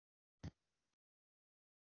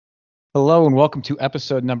Hello and welcome to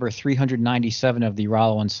episode number 397 of the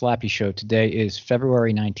Rollo and Slappy Show. Today is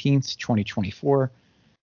February 19th, 2024.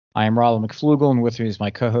 I am Rollo McFlugel, and with me is my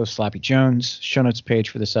co-host Slappy Jones. Show notes page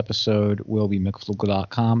for this episode will be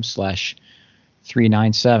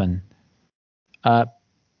mcflugel.com/397. Well,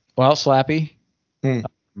 Slappy, Hmm.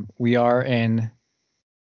 we are in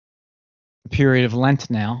a period of Lent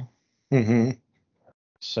now, Mm-hmm.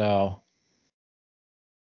 so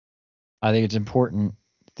I think it's important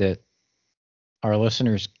that our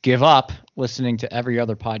listeners give up listening to every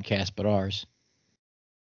other podcast but ours.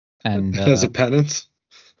 And As a penance.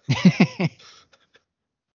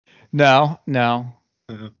 No.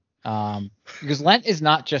 Uh, Because Lent is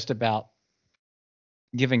not just about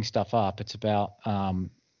giving stuff up. It's about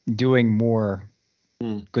doing more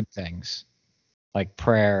good things like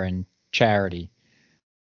prayer and charity.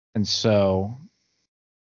 And so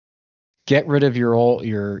get rid of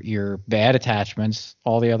your bad attachments,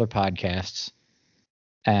 all the other podcasts,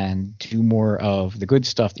 and do more of the good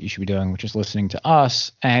stuff that you should be doing, which is listening to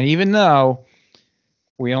us. And even though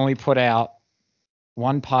we only put out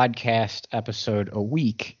one podcast episode a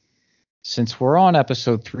week, since we're on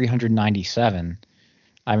episode 397,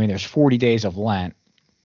 I mean, there's 40 days of Lent.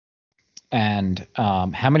 And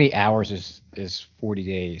how many hours is 40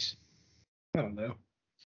 days? I don't know.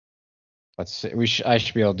 Let's see. I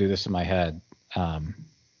should be able to do this in my head.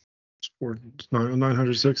 It's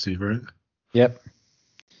 960, right? Yep.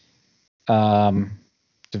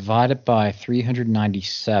 Divided by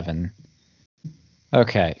 397.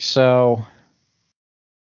 Okay, so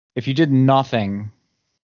if you did nothing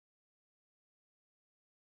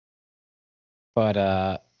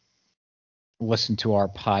but listen to our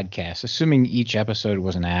podcast, assuming each episode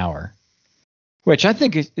was an hour, which I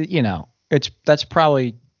think is, that's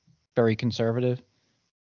probably very conservative.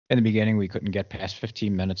 In the beginning, we couldn't get past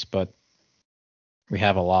 15 minutes, but we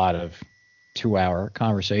have a lot of 2-hour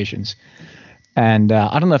conversations. And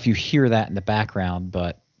I don't know if you hear that in the background,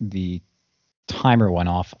 but the timer went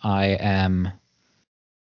off. I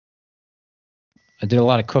did a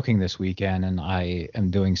lot of cooking this weekend, and I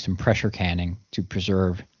am doing some pressure canning to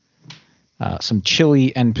preserve some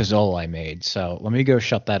chili and pozole I made. So let me go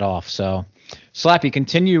shut that off. So, Slappy,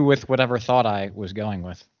 continue with whatever thought I was going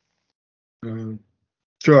with.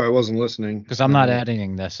 Sure, I wasn't listening. Because I'm not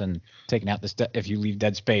editing this and taking out this. If you leave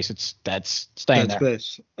dead space, that's staying Dead there.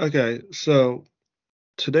 space. Okay, so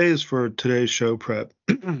today is for today's show prep.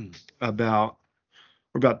 We're about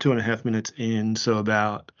 2.5 minutes in, so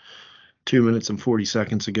about 2 minutes and 40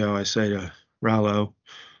 seconds ago, I say to Rallo, "What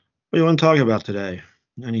do you want to talk about today?"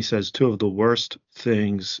 And he says, two of the worst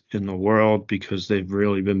things in the world because they've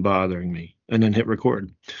really been bothering me, and then hit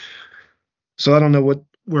record. So I don't know what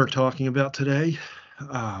we're talking about today.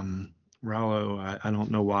 Rallo, I don't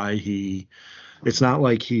know why it's not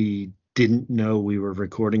like he didn't know we were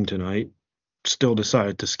recording tonight. Still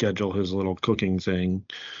decided to schedule his little cooking thing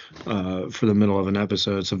for the middle of an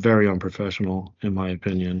episode. It's very unprofessional, in my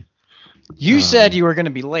opinion. You said you were going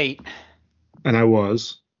to be late. And I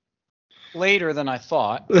was. Later than I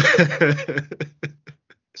thought.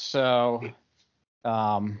 So,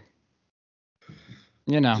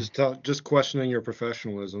 Just questioning your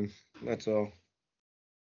professionalism. That's all.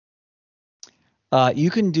 You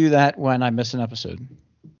can do that when I miss an episode.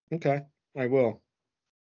 Okay, I will.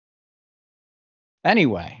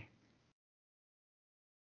 Anyway,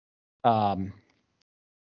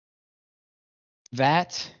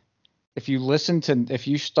 that if you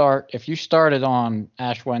started on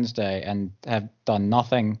Ash Wednesday and have done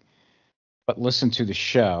nothing but listen to the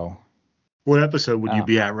show. What episode would you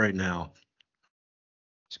be at right now?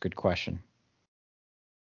 It's a good question.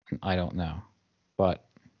 I don't know, but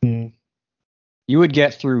you would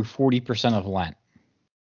get through 40% of Lent.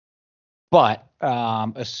 But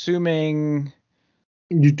assuming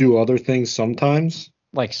you do other things sometimes,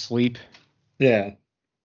 like sleep. Yeah.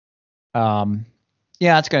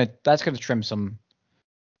 That's gonna trim some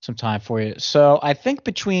time for you. So I think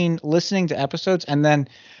between listening to episodes and then,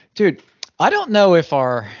 dude, I don't know if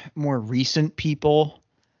our more recent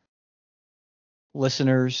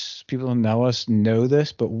listeners, people who know us know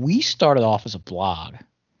this, but we started off as a blog.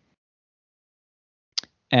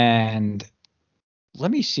 And let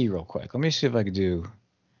me see real quick. Let me see if I could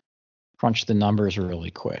crunch the numbers really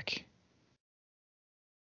quick.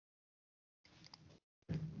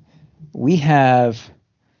 We have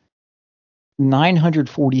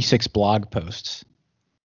 946 blog posts,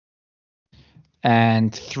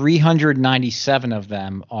 and 397 of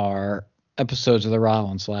them are episodes of the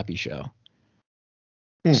Rollo and Slappy Show.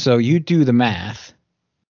 So you do the math,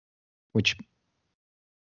 what's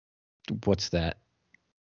that?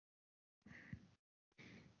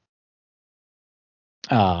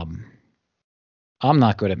 I'm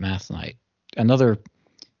not good at math tonight. Another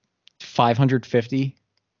 550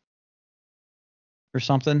 or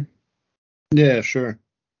something Yeah, sure.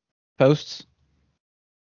 posts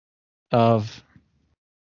of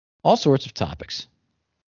all sorts of topics.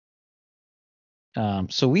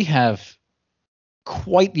 So we have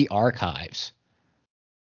quite the archives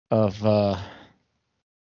of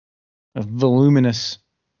voluminous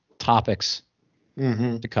topics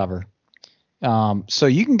to cover. So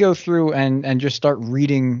you can go through and just start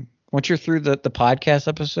reading once you're through the podcast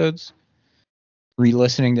episodes,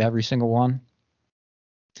 re-listening to every single one.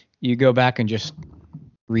 You go back and just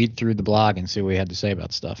read through the blog and see what we had to say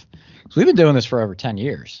about stuff. So we've been doing this for over 10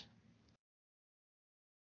 years.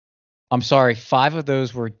 I'm sorry, 5 of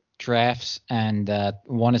those were drafts and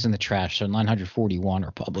 1 is in the trash, so 941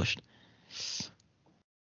 are published.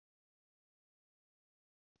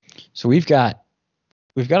 So we've got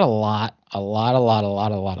a lot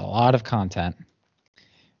of content.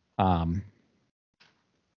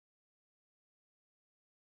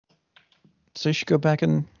 So you should go back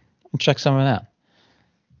and check some of that.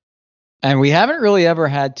 And we haven't really ever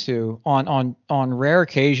had to, on rare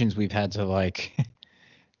occasions, we've had to like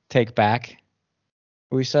take back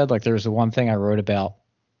what we said. Like there was the one thing I wrote about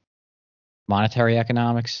monetary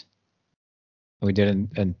economics. We did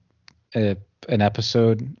an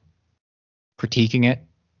episode critiquing it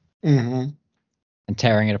and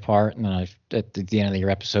tearing it apart. And then at the end of the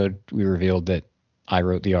episode, we revealed that I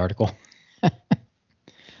wrote the article.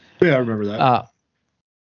 Yeah, I remember that.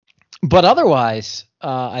 But otherwise,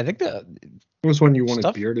 I think that it was when you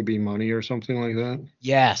wanted beer to be money or something like that.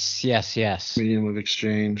 Yes. Medium of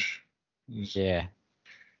exchange. Yeah.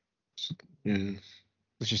 It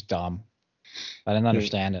was just dumb. I didn't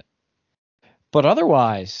understand it. But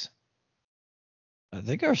otherwise, I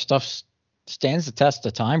think our stuff stands the test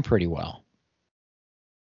of time pretty well.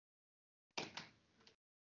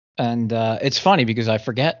 And it's funny because I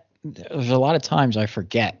forget. There's a lot of times I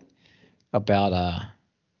forget about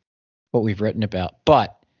what we've written about.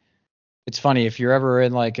 But it's funny, if you're ever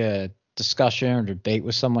in like a discussion or debate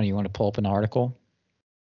with someone, you want to pull up an article.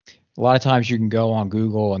 A lot of times you can go on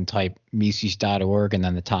Google and type Mises.org and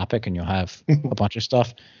then the topic, and you'll have a bunch of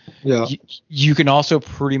stuff. Yeah. You can also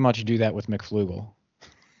pretty much do that with McFlugel.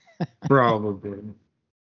 Probably.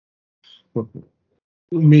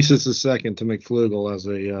 Mises is second to McFlugel as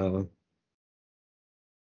a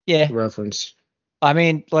reference. I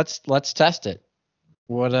mean, let's test it.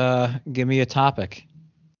 Give me a topic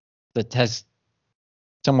that has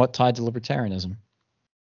somewhat tied to libertarianism.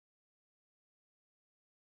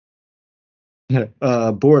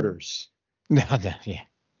 Borders. Yeah.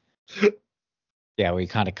 Yeah, we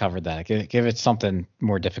kind of covered that. Give it something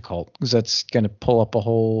more difficult, because that's going to pull up a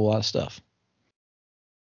whole lot of stuff.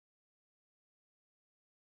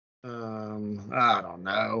 I don't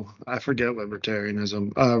know. I forget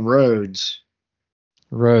libertarianism.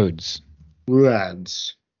 Roads.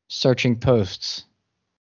 Searching posts.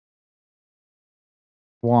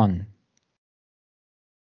 1.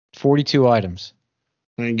 42 items.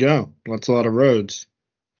 There you go. That's a lot of roads.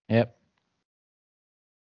 Yep.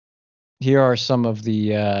 Here are some of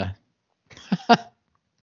the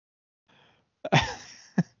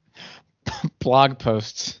blog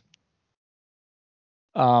posts.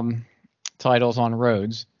 Titles on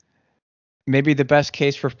roads. Maybe the best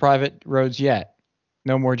case for private roads yet.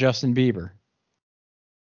 No more Justin Bieber.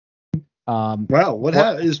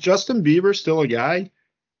 Wow, is Justin Bieber still a guy?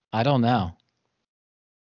 I don't know.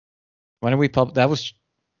 When did we publish? That was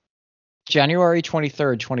January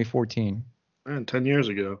 23rd, 2014. 10 years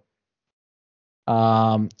ago.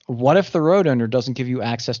 What if the road owner doesn't give you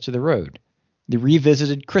access to the road? The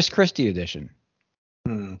revisited Chris Christie edition.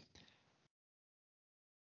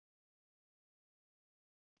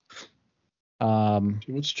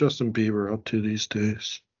 What's Justin Bieber up to these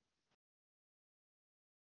days?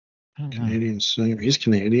 Canadian singer. He's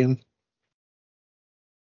Canadian.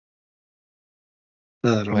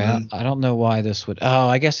 I don't know why this would. Oh,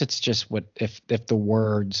 I guess it's just what if the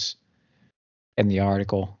words in the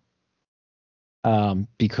article.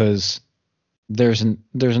 Because there's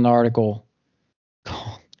an article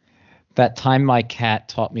called "That Time My Cat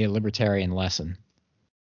Taught Me a Libertarian Lesson."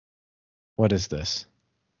 What is this?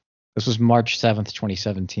 This was March 7th,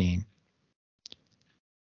 2017.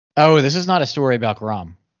 Oh, this is not a story about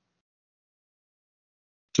Grum.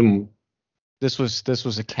 This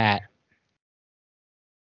was a cat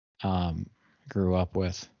grew up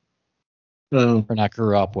with. Or not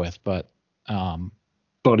grew up with, but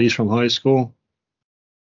buddies from high school.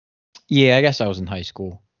 Yeah, I guess I was in high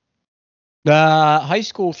school. High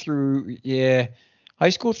high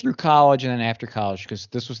school through college and then after college, because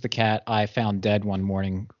this was the cat I found dead one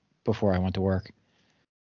morning before I went to work.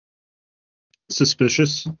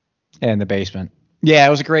 Suspicious? In the basement. Yeah, it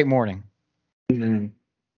was a great morning. Mm-hmm.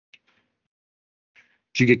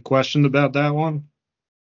 Did you get questioned about that one?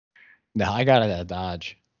 No, I got it at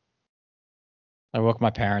Dodge. I woke my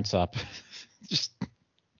parents up. Just,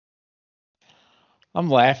 I'm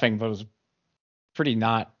laughing, but it was a pretty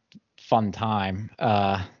not fun time.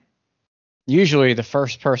 Usually the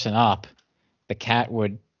first person up, the cat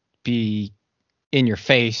would be in your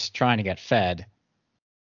face trying to get fed.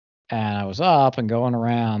 And I was up and going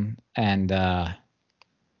around and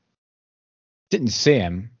didn't see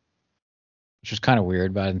him, which was kind of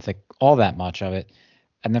weird, but I didn't think all that much of it.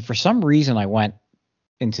 And then for some reason I went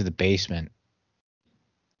into the basement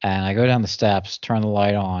and I go down the steps, turn the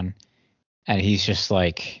light on, and he's just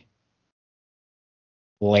like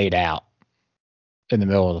laid out in the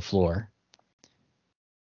middle of the floor.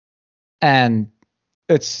 And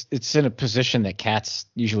it's in a position that cats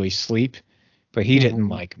usually sleep, but he didn't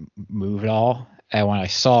like move at all. And when I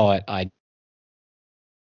saw it, I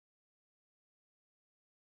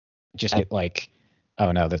just get like,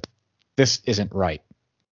 oh no, this isn't right.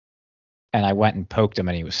 And I went and poked him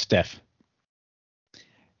and he was stiff.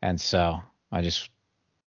 And so I just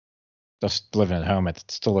still living at home at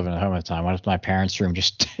the time. Went up to my parents' room,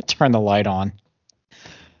 just turn the light on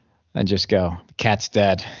and just go, the cat's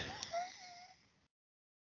dead.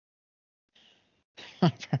 My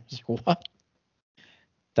parents were, what?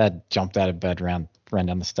 Dad jumped out of bed, ran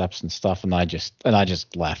down the steps and stuff, and I just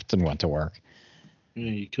left and went to work. Yeah,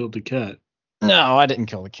 you killed the cat. No, I didn't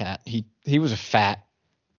kill the cat. He was a fat,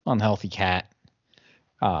 unhealthy cat.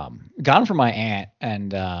 Got him from my aunt, and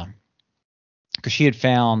because she had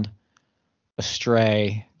found a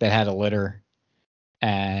stray that had a litter,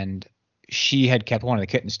 and she had kept one of the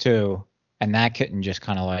kittens too, and that kitten just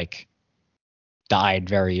kind of like died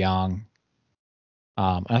very young.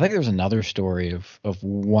 And I think there was another story of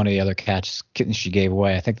one of the other kittens she gave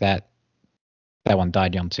away. I think that one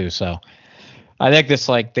died young too. So I think this,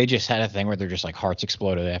 like, they just had a thing where they're just like hearts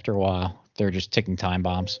exploded after a while. They're just ticking time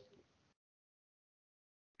bombs.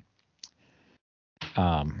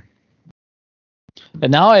 And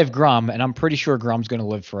now I have Grum, and I'm pretty sure Grum's going to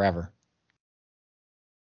live forever.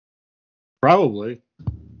 Probably.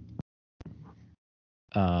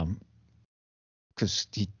 Because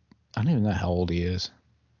I don't even know how old he is.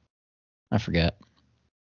 I forget.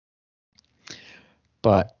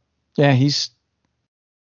 But yeah, he's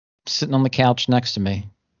sitting on the couch next to me,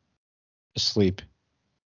 asleep.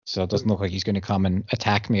 So it doesn't look like he's going to come and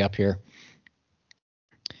attack me up here.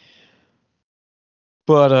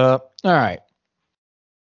 But all right.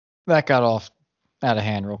 That got off out of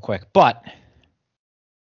hand real quick. But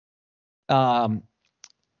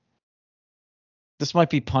this might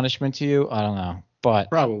be punishment to you. I don't know.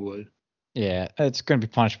 But probably. Yeah, it's going to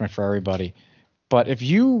be punishment for everybody. But if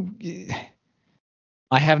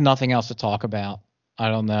I have nothing else to talk about. I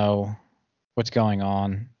don't know what's going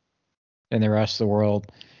on in the rest of the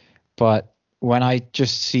world. But when I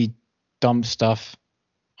just see dumb stuff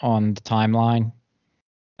on the timeline,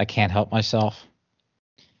 I can't help myself.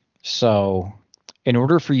 So in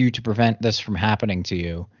order for you to prevent this from happening to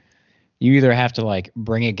you, you either have to like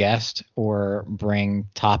bring a guest or bring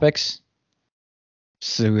topics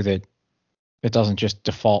so that it doesn't just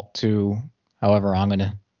default to however I'm going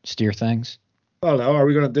to steer things. Oh, no. Are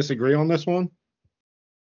we going to disagree on this one?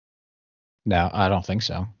 No, I don't think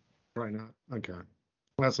so. Right not. Okay.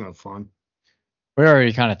 That's not fun. We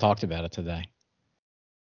already kind of talked about it today.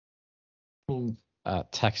 Hmm.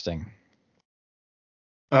 Texting.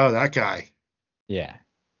 Oh, that guy. Yeah.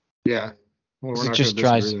 Yeah. Well, we're it not just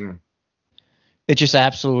drives. There. It just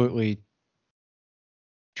absolutely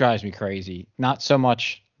drives me crazy. Not so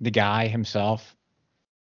much the guy himself,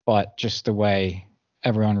 but just the way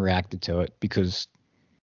everyone reacted to it, because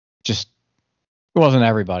just it wasn't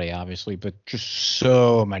everybody, obviously, but just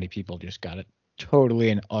so many people just got it totally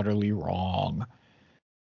and utterly wrong.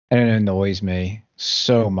 And it annoys me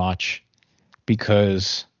so much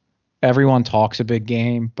because everyone talks a big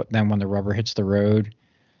game, but then when the rubber hits the road,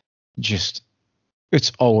 just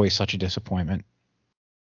it's always such a disappointment.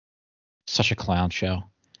 Such a clown show.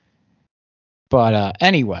 But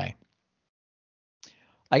anyway,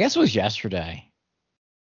 I guess it was yesterday.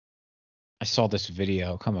 I saw this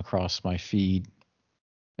video come across my feed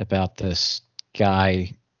about this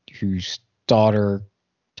guy whose daughter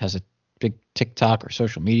has a big TikTok or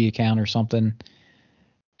social media account or something,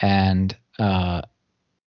 and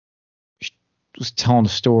she was telling a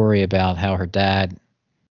story about how her dad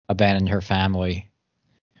abandoned her family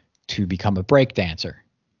to become a break dancer.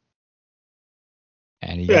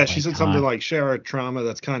 And you Yeah, get she like said something like share a trauma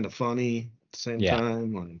that's kind of funny at the same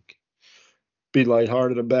time, like be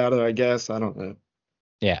lighthearted about it, I guess. I don't know.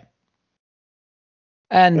 Yeah.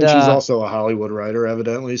 And she's also a Hollywood writer,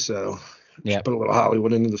 evidently, so she yeah. put a little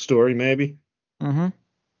Hollywood into the story, maybe. Mm-hmm.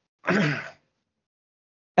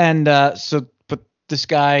 And but this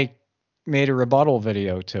guy made a rebuttal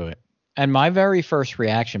video to it. And my very first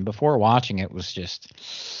reaction before watching it was just,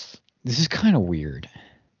 this is kind of weird.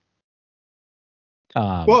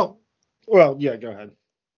 Well, yeah, go ahead.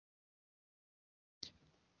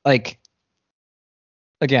 Like,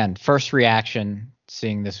 again, first reaction,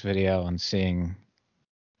 seeing this video and seeing,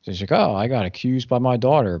 she's like, oh, I got accused by my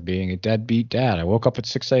daughter of being a deadbeat dad. I woke up at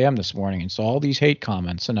 6 a.m. this morning and saw all these hate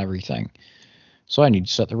comments and everything. So I need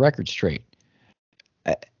to set the record straight.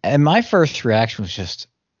 And my first reaction was just,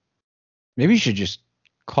 maybe you should just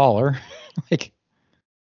call her. Like,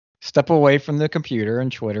 step away from the computer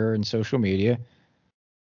and Twitter and social media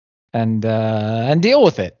and deal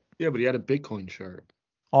with it. Yeah, but he had a Bitcoin shirt.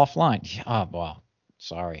 Offline. Oh, well,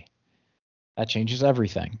 sorry. That changes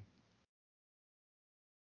everything.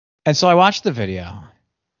 And so I watched the video.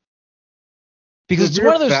 Because it's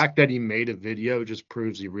one of those. The fact that he made a video just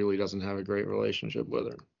proves he really doesn't have a great relationship with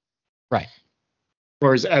her. Right.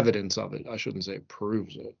 Or is evidence of it. I shouldn't say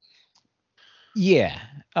proves it. Yeah.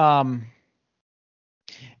 And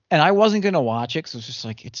I wasn't going to watch it because it was just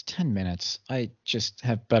like, it's 10 minutes. I just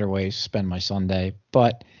have better ways to spend my Sunday.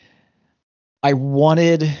 But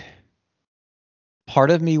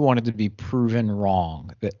part of me wanted to be proven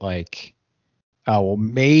wrong that, like, oh, well,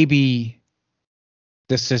 maybe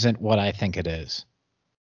this isn't what I think it is.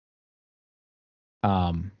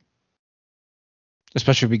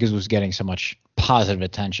 Especially because it was getting so much positive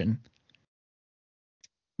attention.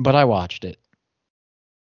 But I watched it.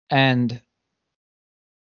 And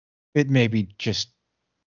it made me just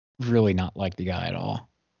really not like the guy at all.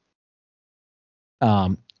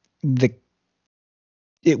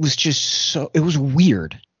 It was just it was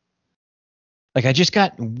weird. Like, I just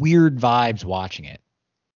got weird vibes watching it.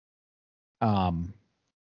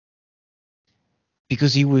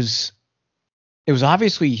 Because it was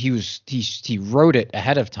obviously he wrote it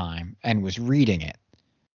ahead of time and was reading it,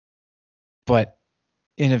 but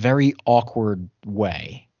in a very awkward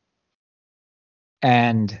way.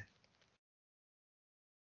 And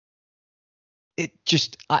it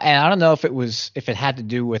just, and I don't know if it had to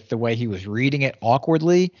do with the way he was reading it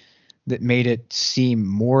awkwardly that made it seem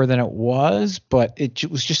more than it was, but it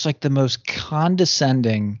was just like the most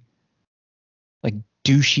condescending, like,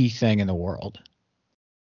 douchey thing in the world.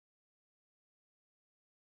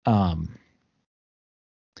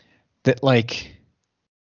 That, like,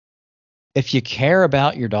 if you care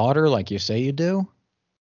about your daughter like you say you do,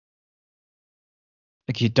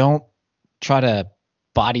 like, you don't try to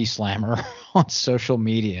body slam her on social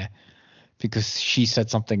media because she said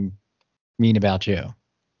something mean about you.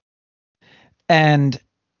 And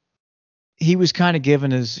he was kind of given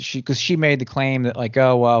because she made the claim that, like,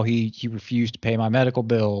 oh, well, he refused to pay my medical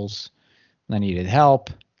bills and I needed help.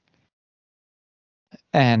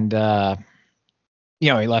 And, he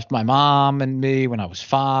left my mom and me when I was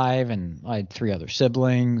 5, and I had 3 other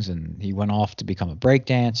siblings, and he went off to become a break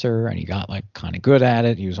dancer, and he got, like, kind of good at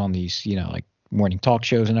it. He was on these, like, morning talk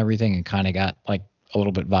shows and everything, and kind of got, like, a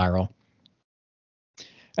little bit viral.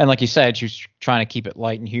 And like you said, she was trying to keep it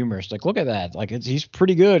light and humorous. Like, look at that. Like, he's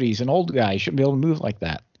pretty good. He's an old guy. He shouldn't be able to move like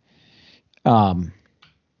that. But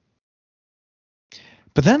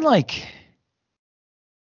then, like,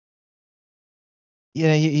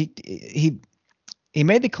 he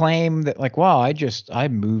made the claim that, like, wow, I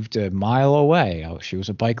moved a mile away. She was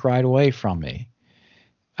a bike ride away from me.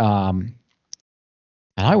 And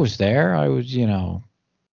I was there. I was,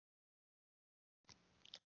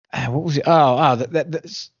 what was it?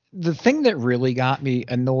 The thing that really got me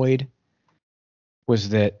annoyed was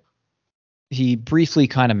that he briefly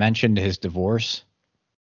kind of mentioned his divorce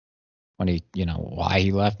when he, why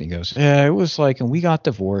he left. And he goes, yeah, it was like, and we got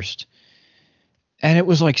divorced, and it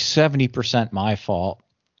was like 70% my fault.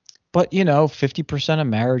 But, 50% of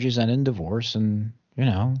marriages end in divorce, and,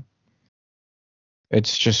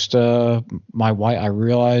 it's just my wife. I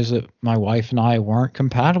realized that my wife and I weren't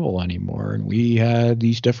compatible anymore, and we had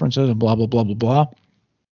these differences, and blah blah blah blah blah.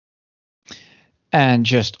 And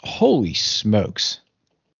just, holy smokes!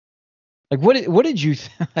 Like, what did you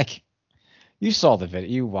like? You saw the video.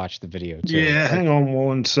 You watched the video too. Yeah, hang on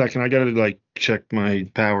 1 second. I gotta, like, check my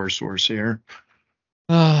power source here.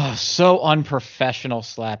 So unprofessional,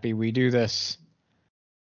 Slappy. We do this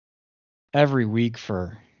every week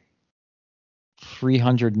for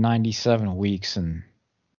 397 weeks, and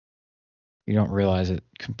you don't realize that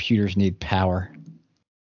computers need power.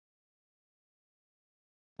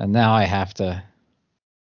 And now I have to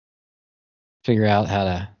figure out how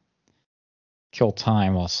to kill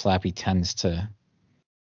time while Slappy tends to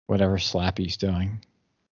whatever Slappy's doing.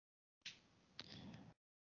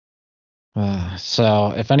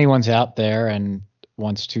 So if anyone's out there and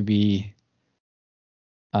wants to be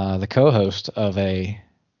the co-host of a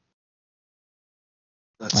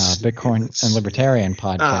Bitcoin and Libertarian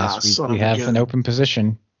podcast, we have an open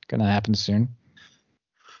position going to happen soon.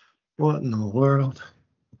 What in the world?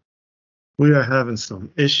 We are having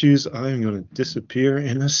some issues. I'm going to disappear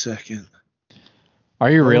in a second. Are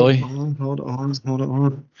you really? Hold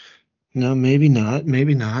on. No, maybe not.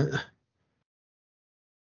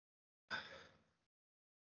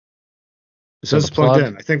 It says it's plugged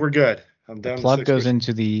in. I think we're good. I'm down. The plug goes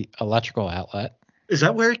into the electrical outlet. Is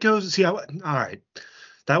that where it goes? See, all right.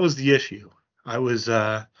 That was the issue. I was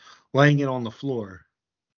laying it on the floor.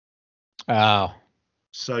 Oh.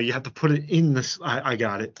 So you have to put it in this. I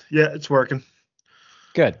got it. Yeah, it's working.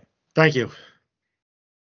 Good. Thank you.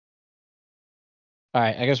 All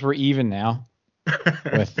right. I guess we're even now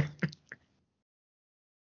with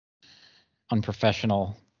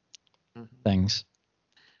unprofessional things.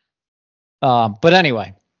 But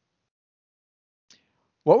anyway,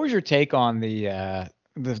 what was your take on the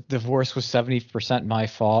divorce was 70% my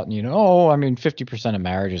fault? And 50% of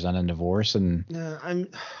marriages end in divorce. And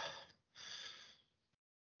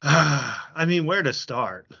I mean, where to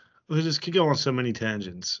start? We just could go on so many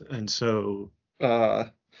tangents, and so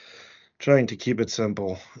trying to keep it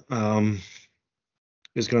simple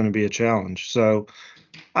is going to be a challenge. So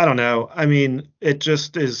I don't know. I mean, it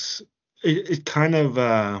just is. It kind of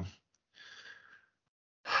I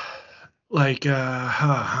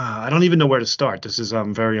don't even know where to start. This is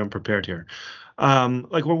I'm very unprepared here.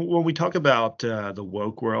 Like when we talk about the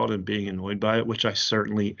woke world and being annoyed by it, which I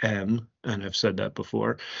certainly am, and I've said that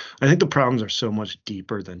before, I think the problems are so much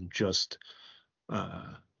deeper than just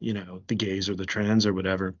the gays or the trans or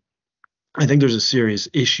whatever. I think there's a serious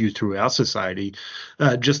issue throughout society.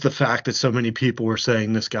 Just the fact that so many people were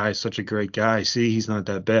saying this guy is such a great guy. See, he's not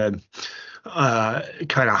that bad.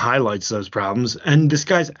 Kind of highlights those problems. And this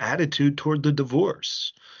guy's attitude toward the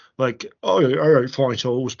divorce. Like, oh, all right, fine.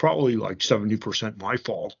 So it was probably like 70% my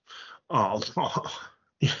fault.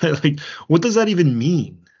 Like, what does that even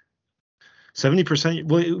mean? 70%?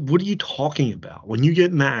 What are you talking about? When you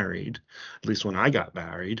get married, at least when I got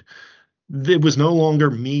married, it was no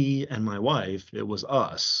longer me and my wife. It was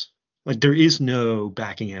us. Like, there is no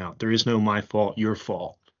backing out. There is no my fault, your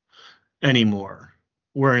fault anymore.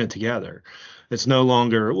 We're in it together. It's no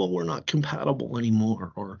longer, well, we're not compatible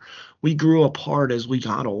anymore, or we grew apart as we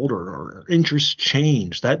got older, or interests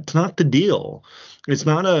changed. That's not the deal. It's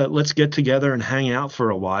not a let's get together and hang out for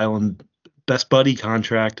a while and best buddy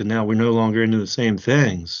contract, and now we're no longer into the same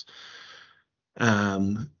things.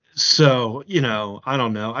 So, I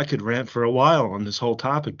don't know. I could rant for a while on this whole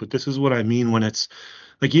topic, but this is what I mean when it's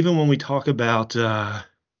like, even when we talk about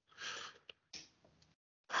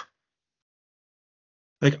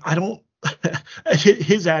like, I don't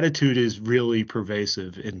his attitude is really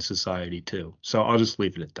pervasive in society too. So I'll just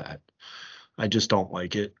leave it at that. I just don't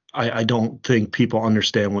like it. I don't think people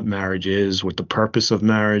understand what marriage is, what the purpose of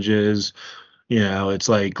marriage is. It's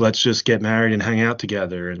like, let's just get married and hang out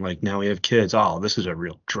together. And like, now we have kids. Oh, this is a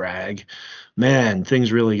real drag. Man,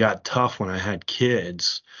 things really got tough when I had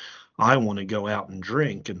kids. I want to go out and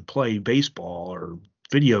drink and play baseball or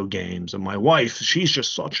video games. And my wife, she's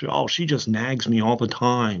just she just nags me all the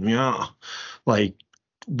time. Yeah. Like,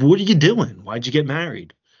 what are you doing? Why'd you get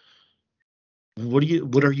married? What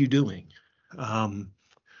are you doing?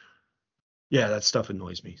 Yeah, that stuff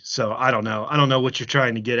annoys me. So I don't know. I don't know what you're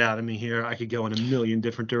trying to get out of me here. I could go in a million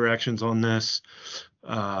different directions on this.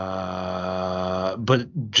 But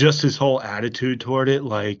just his whole attitude toward it,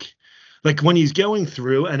 like when he's going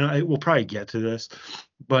through, and we'll probably get to this,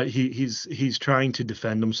 but he's trying to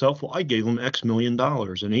defend himself. Well, I gave him X million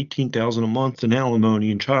dollars and $18,000 a month in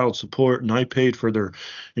alimony and child support, and I paid for their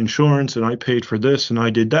insurance, and I paid for this, and I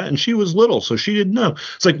did that, and she was little, so she didn't know.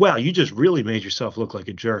 It's like, wow, you just really made yourself look like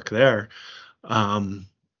a jerk there.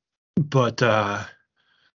 But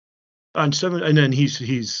on 7, and then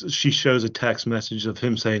she shows a text message of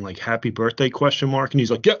him saying like "Happy Birthday?" ? And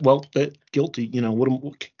he's like, yeah, well, guilty.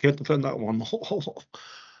 Can't defend that one.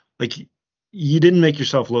 Like, you didn't make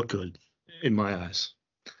yourself look good in my eyes.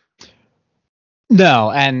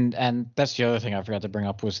 No, and that's the other thing I forgot to bring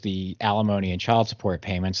up was the alimony and child support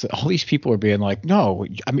payments. All these people are being like, no,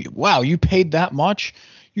 I mean, wow, you paid that much?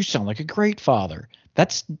 You sound like a great father.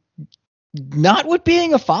 That's not what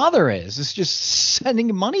being a father is. It's just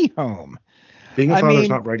sending money home. Being a father is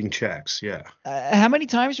not writing checks. Yeah. How many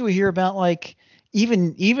times do we hear about like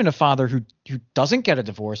even a father who doesn't get a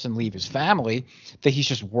divorce and leave his family, that he's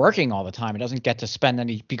just working all the time and doesn't get to spend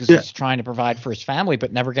any, because he's trying to provide for his family,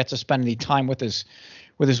 but never gets to spend any time with his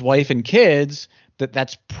wife and kids.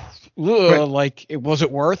 That's like, was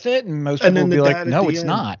it worth it? And most people will be like, no, it's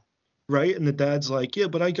not. Right. And the dad's like, yeah,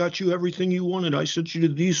 but I got you everything you wanted. I sent you to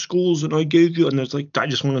these schools and I gave you. And it's like, I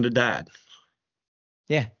just wanted a dad.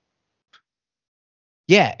 Yeah.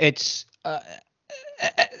 Yeah. It's,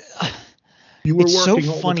 you were it's working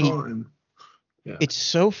so all funny. The time. Yeah. It's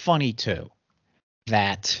so funny too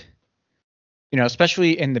that,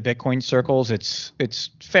 especially in the Bitcoin circles, it's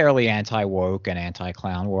fairly anti-woke and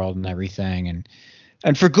anti-clown world and everything.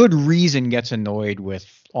 And for good reason gets annoyed with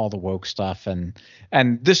all the woke stuff. And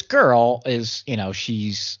this girl is,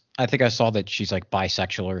 I think I saw that she's like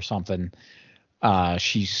bisexual or something.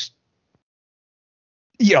 She's,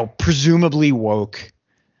 presumably woke,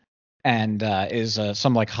 and is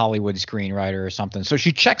some like Hollywood screenwriter or something. So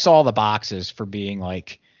she checks all the boxes for being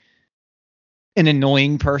like an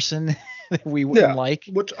annoying person that we wouldn't like.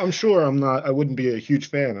 Which I'm sure I wouldn't be a huge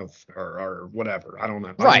fan of her or whatever. I don't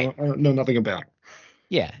know. Right. I don't know nothing about her.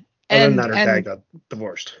 Yeah. And that her dad got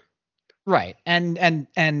divorced. Right. And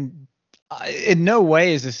in no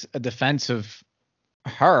way is this a defense of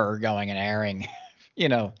her going and airing,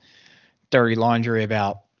 dirty laundry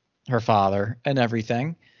about her father and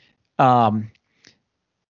everything. But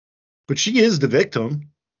she is the victim.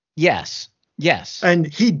 Yes. And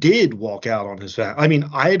he did walk out on his family. I mean,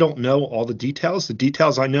 I don't know all the details. The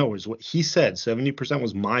details I know is what he said. 70%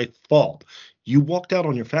 was my fault. You walked out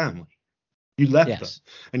on your family. You left them.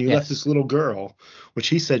 And you left this little girl, which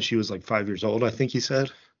he said she was like 5 years old, I think he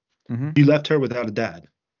said. Mm-hmm. You left her without a dad.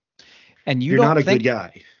 And you're not a good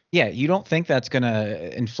guy. Yeah, you don't think that's going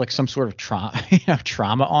to inflict some sort of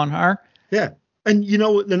trauma on her? Yeah. And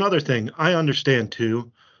another thing, I understand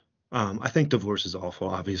too. I think divorce is awful,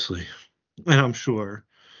 obviously. And I'm sure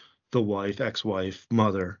the ex-wife,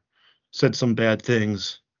 mother, said some bad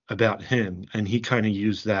things about him. And he kind of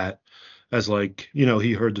used that as like,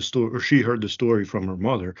 he heard the story, or she heard the story from her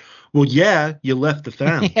mother. Well, yeah, you left the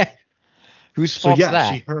family. Yeah. Whose fault is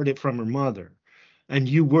that? She heard it from her mother. And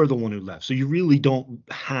you were the one who left. So you really don't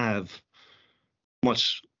have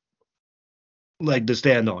much leg to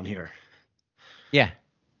stand on here. Yeah.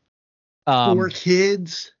 4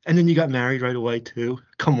 kids, and then you got married right away too.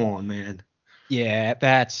 Come on, man. Yeah,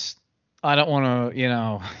 I don't want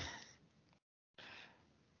to,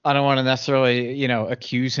 I don't want to necessarily,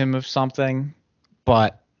 accuse him of something,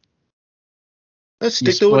 but let's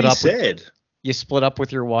stick to what he said. You split up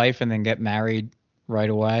with your wife and then get married right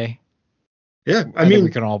away. Yeah, I mean,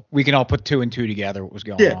 we can all put 2 and 2 together. What was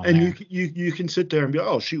going on? Yeah, and you can sit there and be,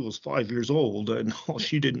 oh, she was 5 years old, and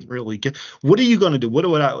she didn't really get. What are you going to do? What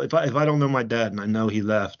would I if I don't know my dad and I know he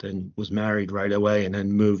left and was married right away and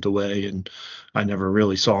then moved away and I never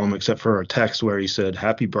really saw him except for a text where he said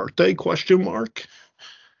 "Happy Birthday?" ?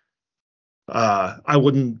 I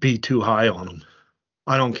wouldn't be too high on him.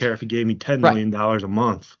 I don't care if he gave me $10 million a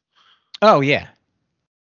month. Oh yeah.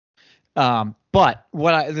 But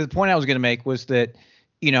the point I was going to make was that,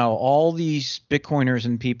 all these Bitcoiners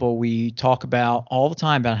and people, we talk about all the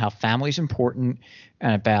time about how family is important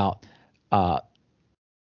and about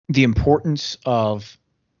the importance of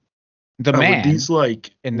the man these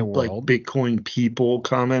in the world. Like Bitcoin people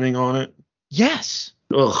commenting on it. Yes.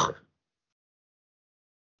 Ugh.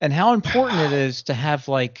 And how important it is to have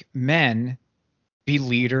like men be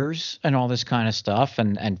leaders and all this kind of stuff,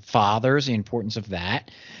 and fathers, the importance of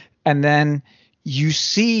that. And then you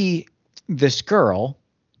see this girl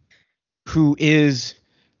who is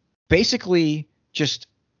basically just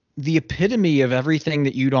the epitome of everything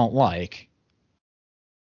that you don't like.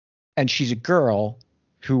 And she's a girl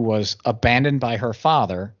who was abandoned by her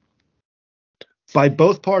father. By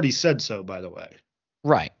both parties said so, by the way.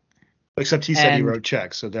 Right. Except he said he wrote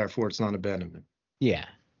checks, so therefore it's not abandonment. Yeah.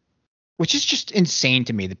 Which is just insane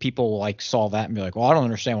to me that people like saw that and be like, well, I don't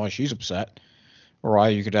understand why she's upset. Or why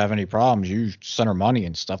you could have any problems. You send her money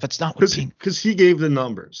and stuff. It's not because he gave the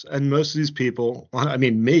numbers, and most of these people, I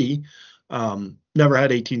mean me, never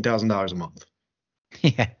had $18,000 a month.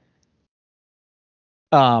 Yeah.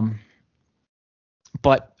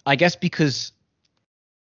 But I guess because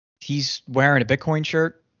he's wearing a Bitcoin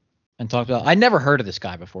shirt and talked about, I never heard of this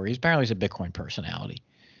guy before. He's apparently a Bitcoin personality.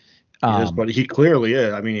 But he clearly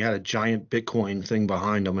is. I mean, he had a giant Bitcoin thing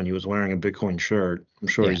behind him, and he was wearing a Bitcoin shirt. I'm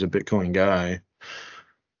sure he's a Bitcoin guy.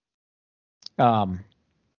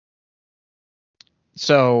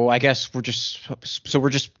 So I guess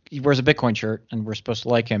he wears a Bitcoin shirt, and we're supposed to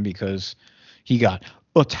like him because he got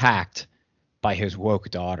attacked by his woke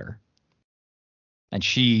daughter, and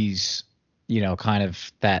she's kind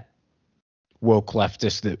of that woke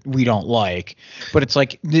leftist that we don't like. But it's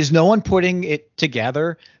like there's no one putting it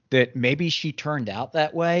together that maybe she turned out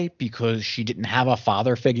that way because she didn't have a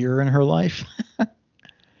father figure in her life.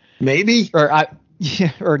 Maybe.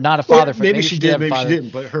 Or not a father figure. Maybe she did, maybe she didn't.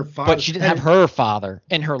 But her father. But she didn't have her father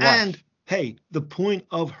in her life. And hey, the point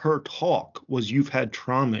of her talk was you've had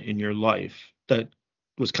trauma in your life that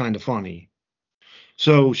was kind of funny.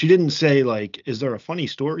 So she didn't say like, is there a funny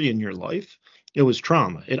story in your life? It was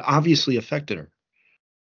trauma. It obviously affected her.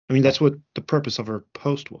 I mean, that's what the purpose of her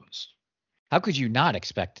post was. How could you not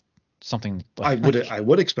expect something like I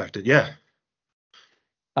would expect it, yeah.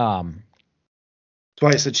 That's why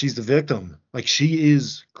I said she's the victim. Like, she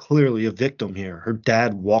is clearly a victim here. Her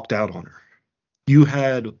dad walked out on her. You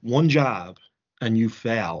had one job and you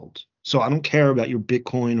failed. So I don't care about your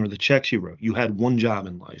Bitcoin or the checks you wrote. You had one job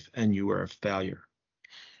in life and you were a failure.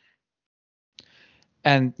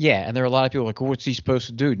 And there are a lot of people like, what's he supposed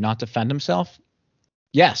to do? Not defend himself?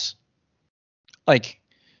 Yes. Like,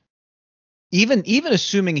 even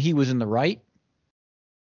assuming he was in the right,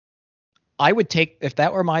 I would take, if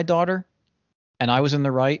that were my daughter and I was in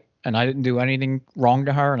the right and I didn't do anything wrong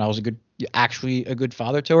to her and I was actually a good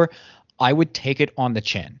father to her, I would take it on the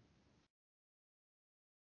chin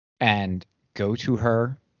and go to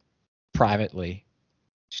her privately.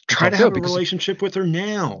 Try to have a relationship with her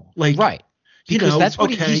now. Like, right. Because that's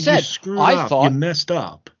what he said. You screwed up, you messed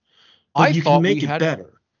up. But you can make it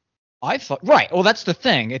better. I thought, right. Well, that's the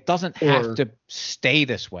thing. It doesn't have to stay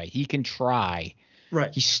this way. He can try.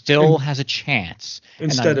 Right. He still has a chance.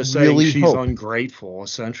 Instead of saying she's ungrateful,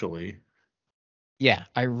 essentially. Yeah,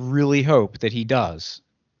 I really hope that he does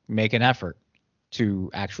make an effort to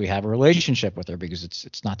actually have a relationship with her because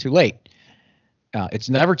it's not too late. It's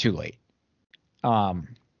never too late. What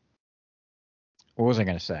was I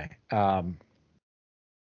going to say?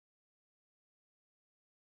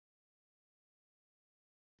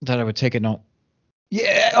 That I would take a note.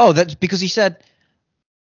 Yeah. Oh, that's because he said,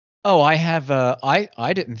 "Oh, I have.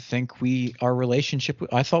 I didn't think our relationship.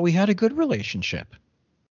 I thought we had a good relationship.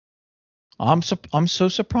 I'm so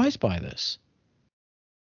surprised by this.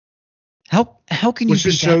 How can you?" Which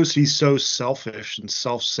just shows he's so selfish and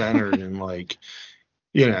self-centered and like,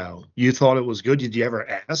 you thought it was good. Did you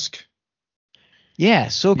ever ask? Yeah.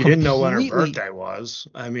 So you didn't know when her birthday was.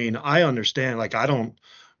 I mean, I understand. Like, I don't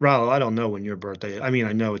know when your birthday. I mean,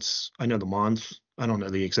 I know the month. I don't know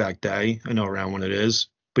the exact day. I know around when it is,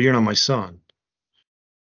 but you're not my son.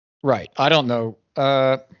 Right. I don't know.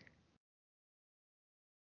 Are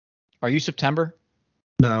you September?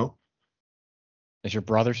 No. Is your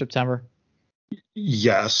brother September?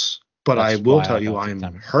 Yes, but I will tell you I'm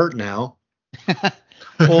hurt now.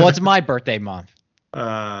 Well, what's my birthday month?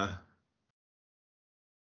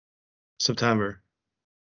 September.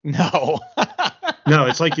 No. No,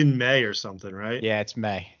 it's like in May or something, right? Yeah, it's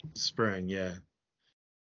May. Spring, yeah.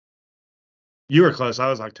 You were close. I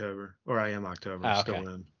was October, or I am October. Okay. Still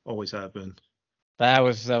am. Always have been. That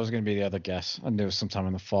was going to be the other guess. I knew it was sometime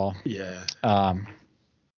in the fall. Yeah. I'm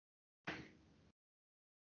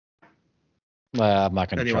not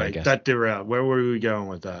going to try to guess. That derailed. Where were we going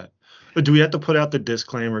with that? But do we have to put out the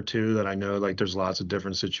disclaimer too that I know like there's lots of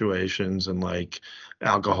different situations and like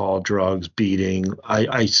alcohol, drugs, beating.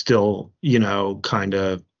 I still, kind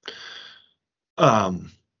of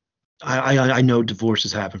I know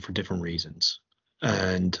divorces happen for different reasons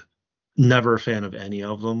and never a fan of any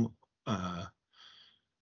of them. I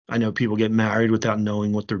know people get married without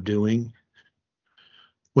knowing what they're doing,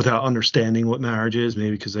 without understanding what marriage is,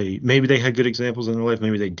 maybe because maybe they had good examples in their life,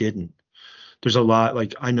 maybe they didn't. There's a lot,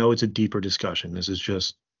 like, I know it's a deeper discussion. This is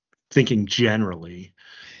just thinking generally,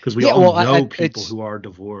 because we all know people who are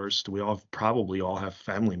divorced. We probably all have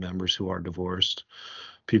family members who are divorced,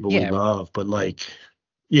 people we love, but like,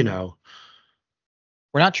 we're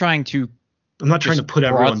not trying to. I'm not trying to put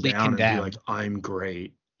everyone down and be like, I'm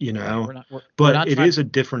great, but it is a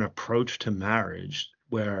different approach to marriage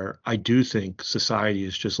where I do think society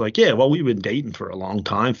is just like, yeah, well, we've been dating for a long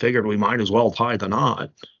time, figured we might as well tie the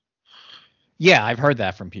knot. Yeah, I've heard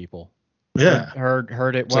that from people. Yeah.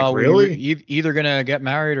 Heard it. It's well, like, really? We were either going to get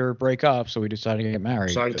married or break up, so we decided to get married.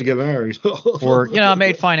 Decided to get married. Or, it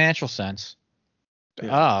made financial sense. Yeah.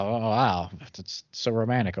 Oh, wow. That's so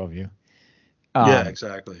romantic of you. Yeah,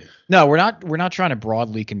 exactly. No, we're not trying to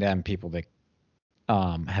broadly condemn people that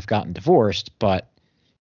have gotten divorced, but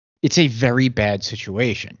it's a very bad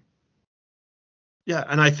situation. Yeah,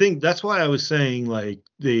 and I think that's why I was saying like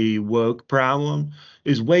the woke problem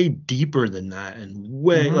is way deeper than that, and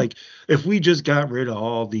way like if we just got rid of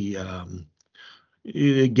all the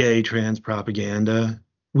gay trans propaganda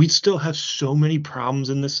we still have so many problems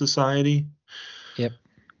in this society. Yep.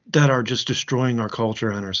 That are just destroying our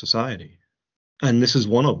culture and our society. And this is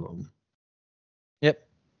one of them. Yep.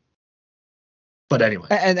 But anyway.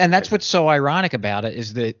 And that's what's so ironic about it,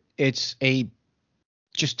 is that it's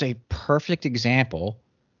just a perfect example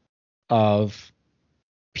of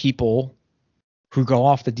people who go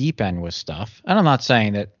off the deep end with stuff. And I'm not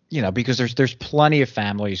saying that, because there's plenty of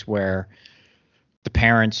families where the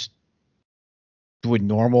parents do a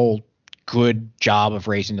normal, good job of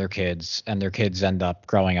raising their kids, and their kids end up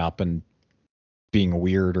growing up and being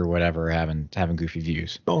weird or whatever, having goofy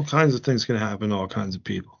views. All kinds of things can happen to all kinds of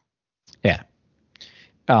people. Yeah.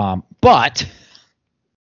 But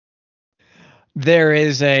there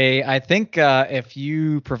is I think if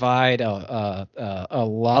you provide a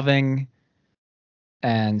loving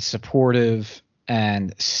and supportive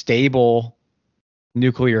and stable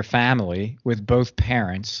nuclear family with both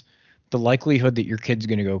parents, the likelihood that your kid's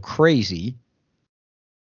going to go crazy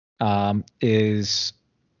is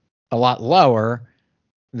a lot lower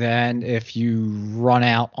than if you run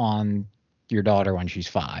out on your daughter when she's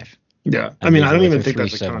 5. Yeah. I mean, I don't even think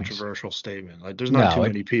that's a controversial statement. Like, there's not too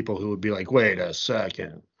many people who would be like, wait a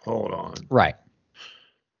second, hold on. Right.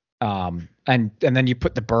 And then you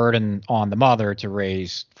put the burden on the mother to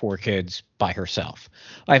raise 4 kids by herself.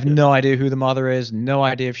 I have no idea who the mother is, no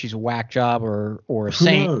idea if she's a whack job or a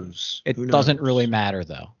saint. Who knows? It doesn't really matter,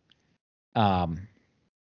 though.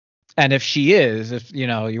 And if she is, if you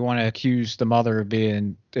want to accuse the mother of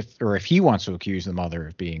being, if he wants to accuse the mother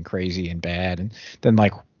of being crazy and bad, and then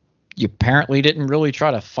like, you apparently didn't really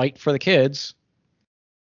try to fight for the kids.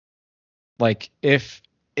 Like, if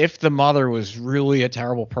the mother was really a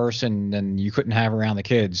terrible person and you couldn't have around the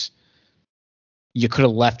kids, you could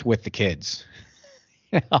have left with the kids.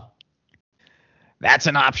 That's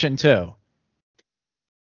an option too.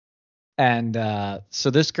 And so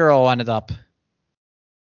this girl ended up.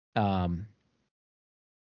 And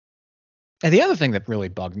the other thing that really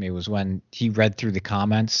bugged me was when he read through the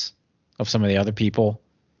comments of some of the other people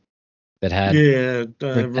that had. Yeah,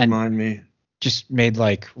 remind me. Just made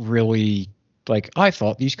like really. Like, I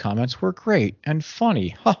thought these comments were great and funny.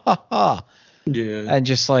 Ha ha ha. Yeah. And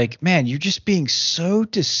just like, man, you're just being so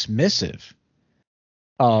dismissive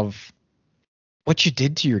of what you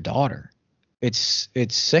did to your daughter. It's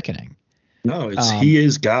sickening. No, he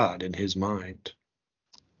is God in his mind.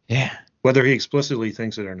 Yeah. Whether he explicitly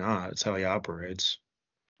thinks it or not, it's how he operates.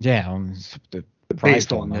 Yeah.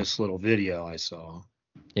 Based on this little video I saw.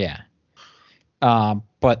 Yeah.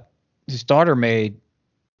 But his daughter made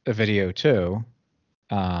a video too.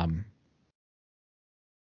 Well,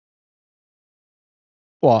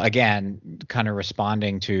 again, kind of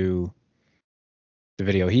responding to the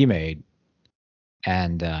video he made,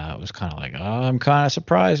 and it was kind of like, oh, I'm kind of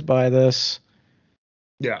surprised by this.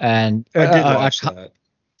 Yeah, and I did watch that.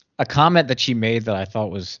 A comment that she made that I thought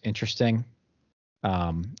was interesting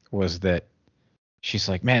was that she's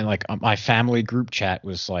like, man, like my family group chat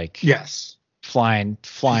was like, yes. flying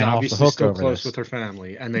She's off the hook still over close this. with her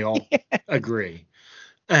family, and they all agree.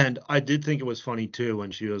 And I did think it was funny too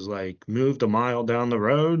when she was like, moved a mile down the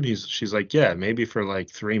road. She's like, yeah, maybe for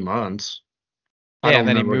like 3 months. Yeah, I don't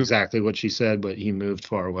remember exactly what she said, but he moved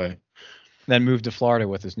far away. Then moved to Florida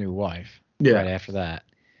with his new wife. Yeah. Right after that.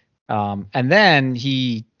 And then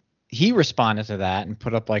he responded to that and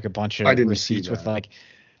put up like a bunch of receipts with like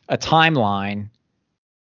a timeline.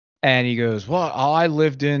 And he goes, well, I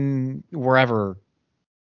lived in wherever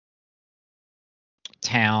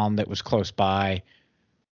town that was close by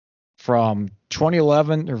from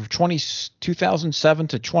 2011 or 2007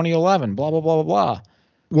 to 2011, blah, blah, blah, blah, blah.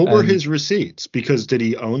 What were his receipts? Because did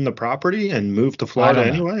he own the property and move to Florida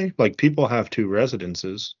anyway? Like, people have 2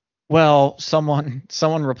 residences. Well, someone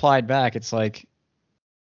replied back. It's like,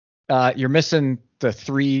 you're missing the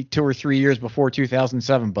 2 or 3 years before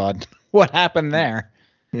 2007, bud. What happened there?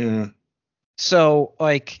 Yeah. So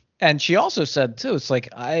like, and she also said too, it's like,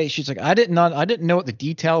 she's like, I didn't know what the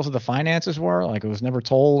details of the finances were. Like, I was never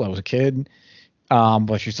told. I was a kid.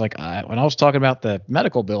 But she's like, when I was talking about the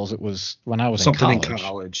medical bills, it was when I was in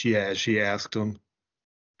college. Yeah, she asked him.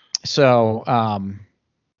 So,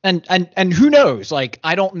 and who knows? Like,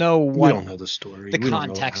 I don't know what. We don't know the story. The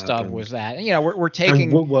context of was that. We're taking.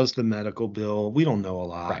 And what was the medical bill? We don't know a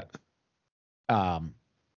lot. Right.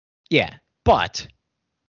 Yeah, but.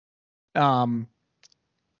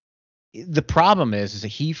 The problem is that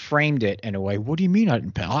he framed it in a way. What do you mean I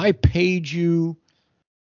didn't pay? I paid you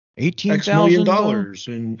 $18,000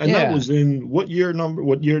 million, and that was in what year number?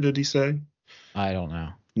 What year did he say? I don't know.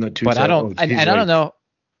 But I don't. And I don't know.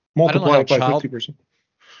 Multiply it by 50%.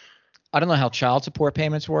 I don't know how child support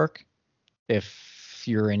payments work. If if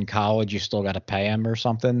you're in college, you still got to pay him or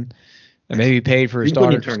something. And maybe he paid for his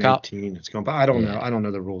When you daughter's turn 18, it's going. But I don't know. I don't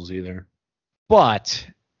know the rules either. But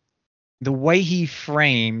the way he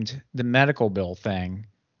framed the medical bill thing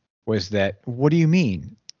was that, what do you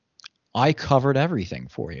mean? I covered everything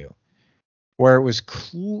for you. Where it was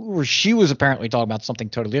where she was apparently talking about something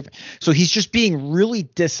totally different. So he's just being really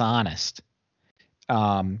dishonest.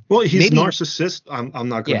 Well, he's narcissist. I'm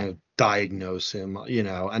not going to diagnose him,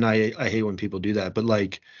 and I hate when people do that, but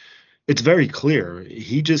like, it's very clear.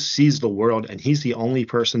 He just sees the world and he's the only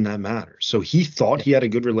person that matters. So he thought he had a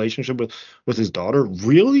good relationship with his daughter.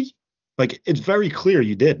 Really? Like, it's very clear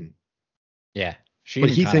you didn't. Yeah. But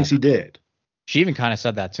he thinks he did. She even kind of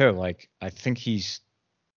said that too. Like, I think he's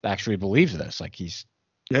actually believes this. Like, he's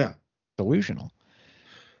delusional.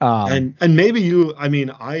 And maybe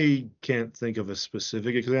I can't think of a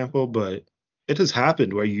specific example, but it has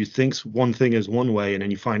happened where you think one thing is one way and then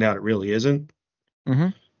you find out it really isn't. Mm-hmm.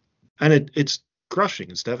 And it's crushing.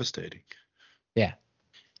 It's devastating. Yeah.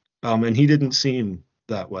 And he didn't seem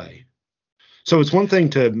that way. So it's one thing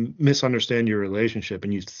to misunderstand your relationship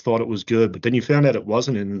and you thought it was good, but then you found out it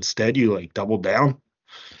wasn't, and instead you like doubled down.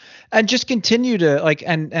 And just continue to like,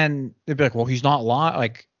 and they'd be like, well, he's not lying.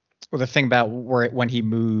 Like, or the thing about when he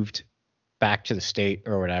moved back to the state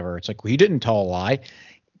or whatever, it's like, well, he didn't tell a lie.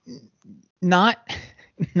 Not,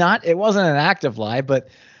 it wasn't an active lie, but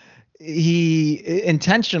he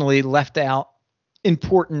intentionally left out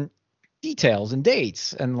important details and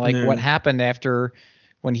dates and like what happened after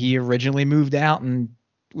when he originally moved out, and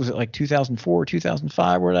was it like 2004,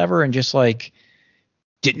 2005 or whatever, and just like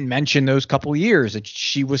didn't mention those couple years that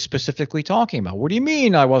she was specifically talking about. What do you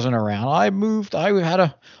mean I wasn't around?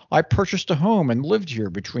 I purchased a home and lived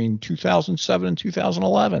here between 2007 and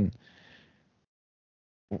 2011.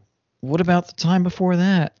 What about the time before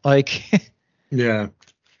that? Like, yeah.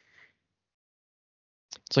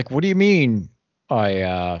 It's like, what do you mean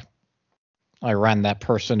I ran that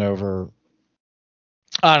person over?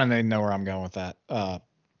 I don't even know where I'm going with that. But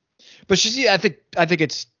I think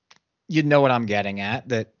it's, you know what I'm getting at,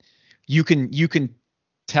 that you can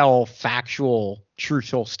tell factual,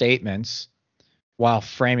 truthful statements while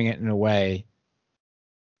framing it in a way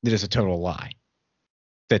that is a total lie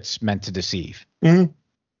that's meant to deceive. Mm-hmm.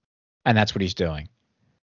 And that's what he's doing.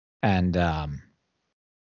 And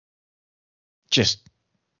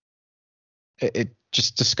it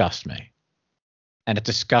just disgusts me. And it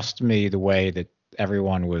disgusts me the way that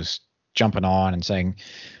everyone was jumping on and saying,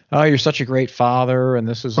 oh, you're such a great father, and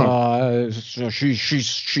this is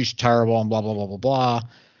she's terrible, and blah blah blah blah blah.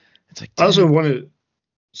 It's like, I also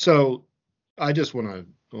I don't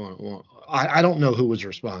know who was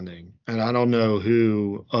responding, and I don't know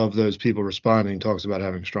who of those people responding talks about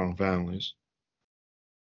having strong families.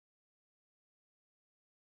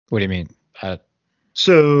 What do you mean?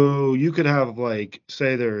 So you could have, like,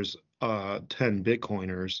 say there's 10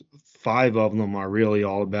 Bitcoiners, 5 of them are really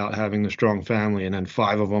all about having the strong family, and then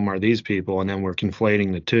 5 of them are these people, and then we're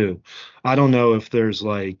conflating the two. I don't know if there's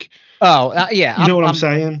like, you know what I'm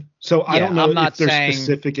saying? So I don't know if there's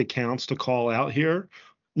specific accounts to call out here.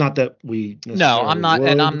 Not that we necessarily I'm not, would.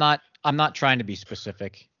 and I'm not trying to be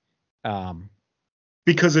specific.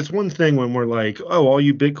 Because it's one thing when we're like, oh, all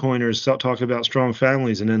you Bitcoiners talk about strong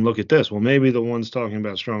families, and then look at this. Well, maybe the ones talking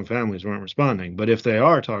about strong families weren't responding. But if they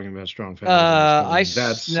are talking about strong families,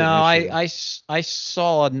 I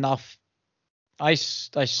saw enough. I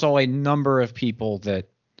saw a number of people that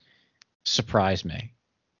surprised me.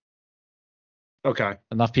 Okay.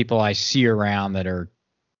 Enough people I see around that are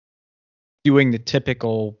doing the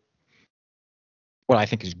typical, what I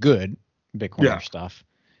think is good Bitcoiner stuff,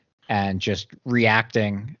 and just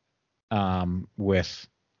reacting with,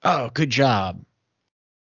 oh, good job.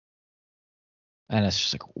 And it's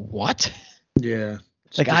just like, what? Yeah.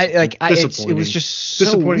 It was just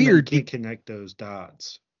so weird to connect those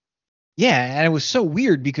dots. Yeah, and it was so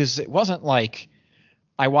weird because it wasn't like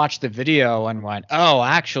I watched the video and went, oh,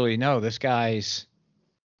 actually, no, this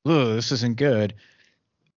isn't good.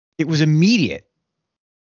 It was immediate.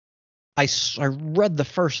 I read the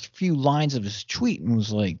first few lines of his tweet and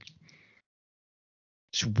was like,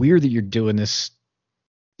 it's weird that you're doing this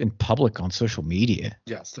in public on social media.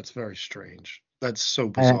 Yes, that's very strange. That's so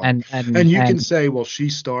bizarre. And you can say, well, she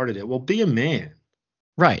started it. Well, be a man.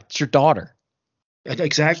 Right. It's your daughter.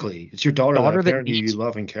 Exactly. It's your daughter that you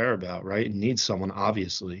love and care about, right? And needs someone,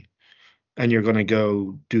 obviously. And you're going to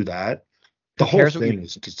go do that. The whole thing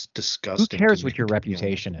is just disgusting. Who cares what your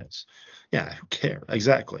reputation is? Yeah, who cares?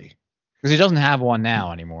 Exactly. Because he doesn't have one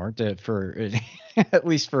now anymore, for at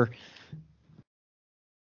least for,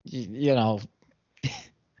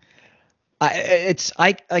 I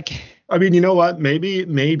like. I mean, you know what? Maybe,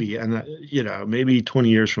 and maybe 20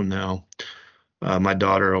 years from now, my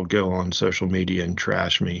daughter will go on social media and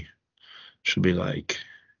trash me. She'll be like,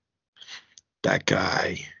 that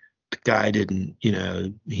guy, the guy didn't,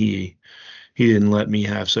 he didn't let me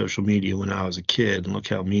have social media when I was a kid, and look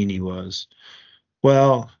how mean he was.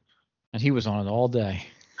 Well, And he was on it all day.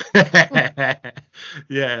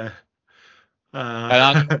 yeah.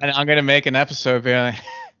 And I'm gonna make an episode being like,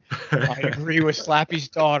 I agree with Slappy's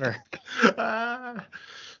daughter.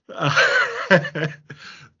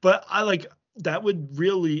 But I like that would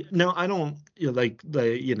really no, I don't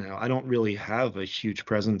I don't really have a huge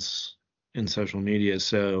presence in social media,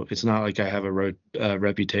 so it's not like I have a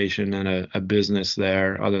reputation and a business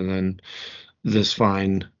there other than this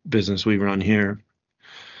fine business we run here.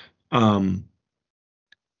 But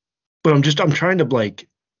I'm trying to like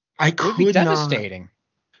I It would be could not. devastating.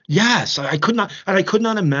 Yes, I could not, and I could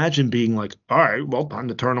not imagine being like, all right, well, time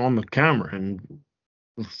to turn on the camera and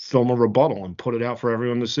film a rebuttal and put it out for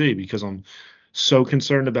everyone to see because I'm so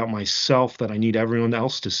concerned about myself that I need everyone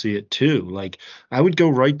else to see it too. Like, I would go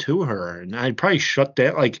right to her and I'd probably shut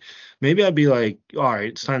down. Like, maybe I'd be like, all right,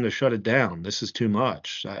 it's time to shut it down. This is too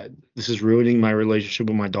much. This is ruining my relationship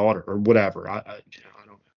with my daughter or whatever. I don't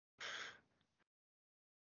know.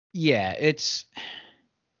 Yeah, it's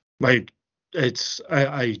Like, it's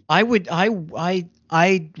I would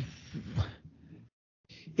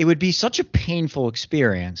it would be such a painful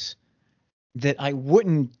experience that I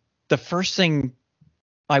wouldn't. The first thing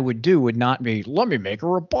I would do would not be, let me make a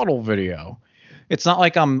rebuttal video. It's not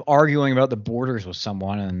like I'm arguing about the borders with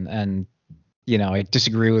someone and I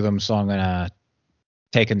disagree with them, so I'm gonna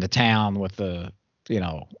take him to town with an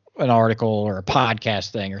article or a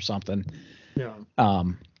podcast thing or something. yeah.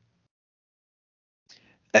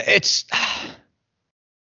 It's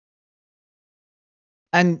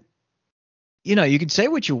and you can say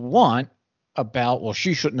what you want about, well,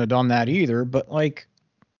 she shouldn't have done that either, but like,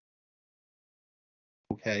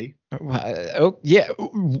 Okay. Oh yeah,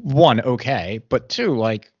 one, okay, but two,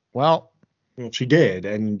 like, well, she did,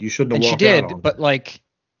 and you shouldn't have and she walked out did, on but like,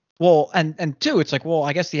 well, and two, it's like, well,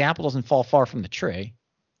 I guess the apple doesn't fall far from the tree.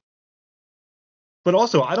 But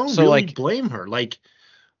also, I don't So, really like, blame her. Like,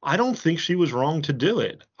 I don't think she was wrong to do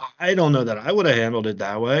it. I don't know that I would have handled it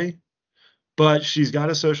that way. But she's got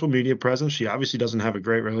a social media presence. She obviously doesn't have a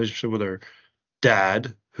great relationship with her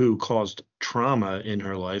dad, who caused trauma in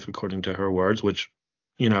her life, according to her words, which,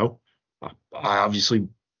 I obviously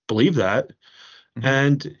believe that. mhm.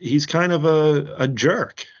 And he's kind of a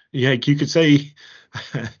jerk. Yeah, like you could say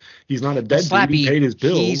he's not a deadbeat. He paid his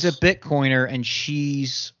bills. He's a Bitcoiner, and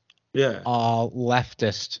she's yeah,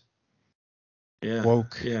 leftist, yeah,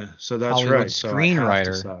 woke, yeah. So that's Hollywood right. So I have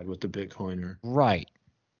to screenwriter. side with the Bitcoiner. Right.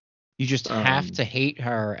 You just have to hate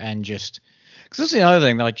her, and just because this is the other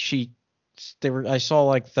thing. Like, I saw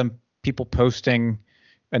like some people posting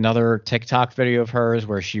another TikTok video of hers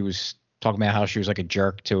where she was talking about how she was like a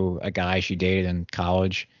jerk to a guy she dated in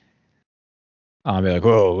college. Be like,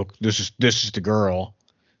 oh, look, this is the girl,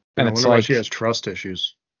 and I it's wonder why like, she has trust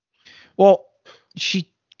issues. well, she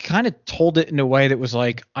kind of told it in a way that was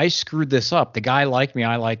like, I screwed this up. The guy liked me,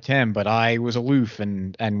 I liked him, but I was aloof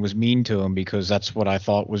and was mean to him because that's what I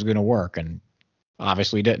thought was going to work, and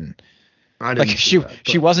obviously didn't. I didn't. Like,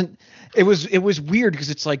 she wasn't. It was weird because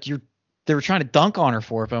it's like they were trying to dunk on her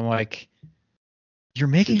for it, but I'm like, you're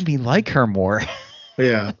making me like her more.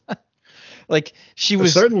 Yeah. Like, she I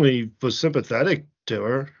was certainly was sympathetic to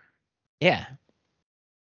her. Yeah.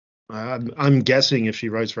 I'm guessing if she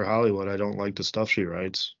writes for Hollywood, I don't like the stuff she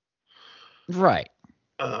writes. Right.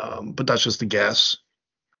 But that's just a guess.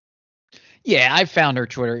 Yeah, I found her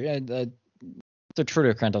Twitter. The Twitter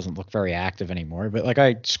account doesn't look very active anymore, but like,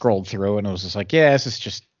 I scrolled through and I was just like, yeah, this is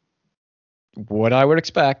just what I would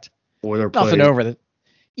expect. Nothing over the,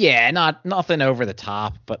 nothing over the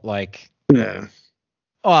top, but like, yeah,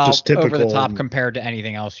 well, just typical, over the top compared to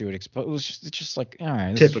anything else you would expect. It's just like, all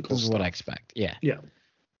right, this is what I expect. Yeah. Yeah.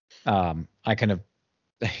 I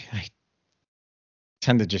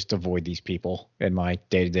tend to just avoid these people in my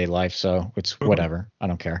day-to-day life, so it's whatever. I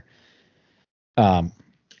don't care. But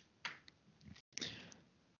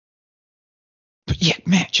yeah,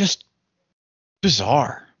 man, just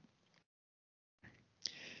bizarre.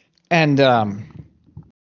 And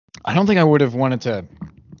I don't think I would have wanted to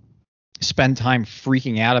spend time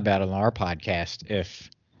freaking out about it on our podcast if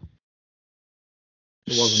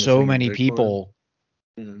so many people.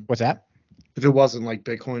 Mm-hmm. What's that? If it wasn't like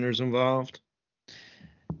Bitcoiners involved.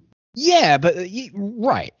 Yeah, but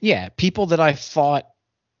right. Yeah, people that I thought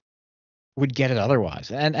would get it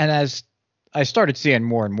otherwise. And as I started seeing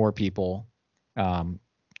more and more people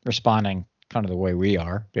responding kind of the way we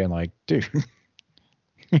are, being like, dude,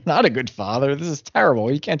 you're not a good father. This is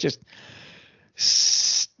terrible. You can't just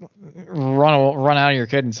run out of your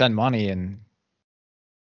kid and send money and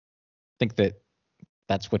think that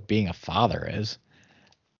that's what being a father is.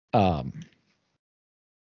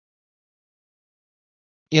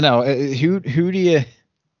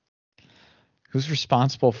 Who's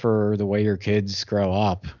responsible for the way your kids grow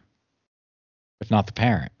up, if not the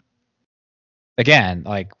parent? Again,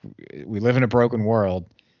 like, we live in a broken world.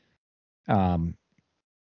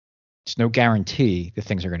 It's no guarantee that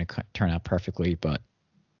things are going to turn out perfectly, but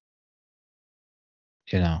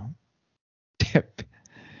got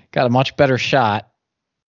a much better shot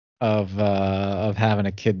of having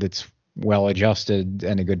a kid that's well adjusted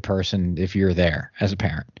and a good person if you're there as a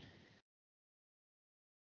parent.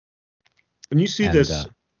 And you see this,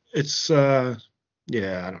 it's I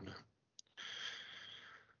don't know.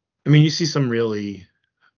 I mean, you see some really,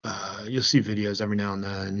 you'll see videos every now and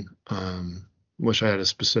then. Wish I had a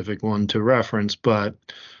specific one to reference, but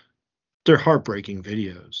they're heartbreaking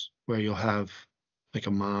videos where you'll have like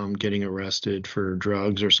a mom getting arrested for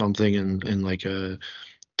drugs or something, and like a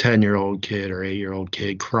 10-year-old kid or 8-year-old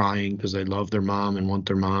kid crying because they love their mom and want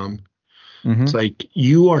their mom. Mm-hmm. It's like,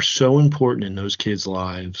 you are so important in those kids'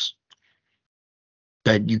 lives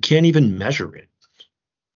that you can't even measure it.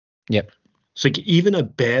 Yep. It's like, even a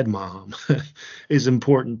bad mom is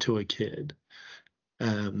important to a kid.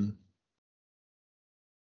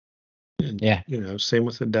 Yeah. Same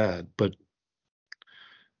with the dad, but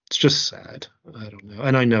it's just sad. I don't know.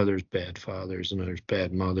 And I know there's bad fathers and there's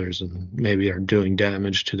bad mothers and maybe are doing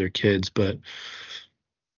damage to their kids, but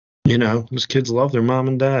those kids love their mom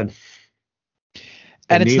and dad.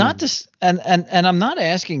 And it's not just, and I'm not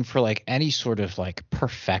asking for like any sort of like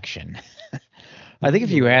perfection. I think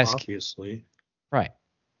if you ask, obviously, right.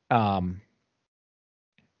 I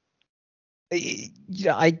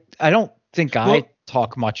don't think I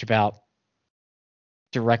talk much about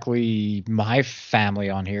directly my family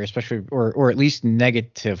on here, especially or at least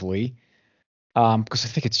negatively, because I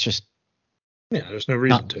think it's just there's no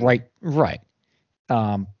reason to. Right.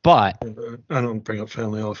 But I don't bring up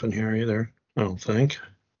family often here either, I don't think.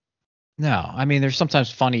 No, I mean, there's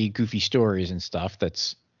sometimes funny, goofy stories and stuff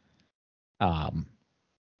that's, but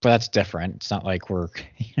that's different. It's not like we're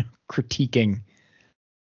critiquing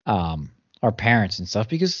our parents and stuff,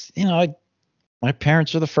 because my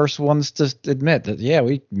parents are the first ones to admit that, yeah,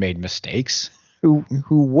 we made mistakes. Who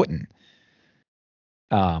wouldn't?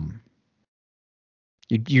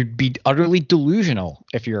 You'd be utterly delusional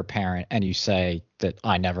if you're a parent and you say that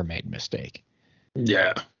I never made a mistake.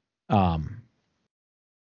 Yeah. But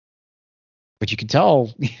you can tell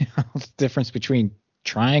the difference between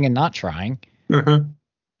trying and not trying. Uh-huh.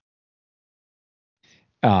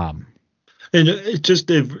 And it just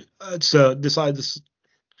decided this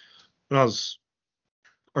when I was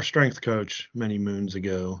our strength coach many moons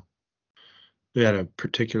ago. We had a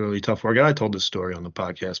particularly tough workout. I told this story on the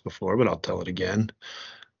podcast before, but I'll tell it again.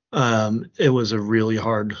 It was a really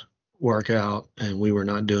hard workout, and we were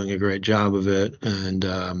not doing a great job of it. And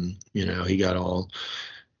he got all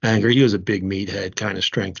angry. He was a big meathead kind of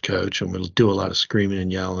strength coach, and would do a lot of screaming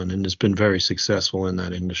and yelling, and has been very successful in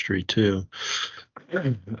that industry too.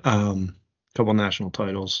 Couple national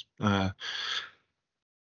titles.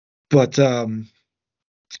 But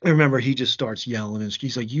I remember he just starts yelling, and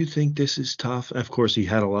he's like, "You think this is tough?" And of course, he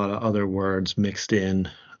had a lot of other words mixed in.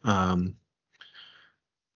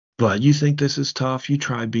 But you think this is tough? You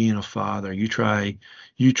try being a father. You try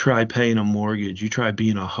paying a mortgage. You try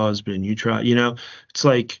being a husband. You try, it's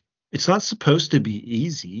like, it's not supposed to be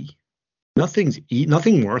easy.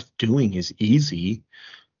 Nothing worth doing is easy.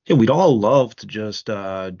 Yeah, we'd all love to just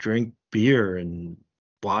drink beer and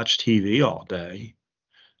watch TV all day.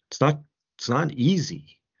 It's not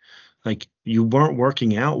easy. Like, you weren't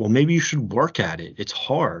working out. Well, maybe you should work at it. It's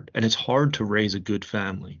hard, and it's hard to raise a good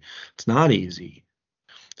family. It's not easy,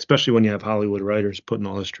 especially when you have Hollywood writers putting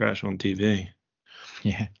all this trash on TV.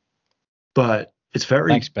 Yeah. But it's very.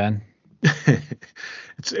 Thanks, Ben.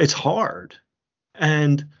 It's hard,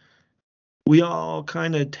 and we all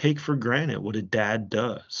kind of take for granted what a dad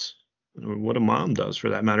does, or what a mom does for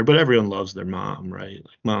that matter. But everyone loves their mom, right?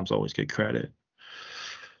 Like, moms always get credit.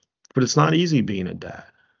 But it's not easy being a dad.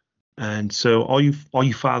 And so all you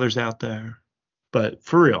fathers out there, but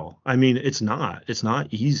for real, I mean, it's not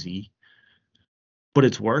easy, but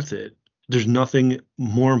it's worth it. There's nothing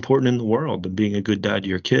more important in the world than being a good dad to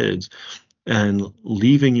your kids, and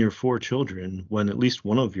leaving your 4 children when at least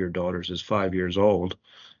one of your daughters is 5 years old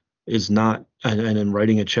is not, and then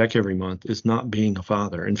writing a check every month is not being a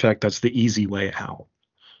father. In fact, that's the easy way out.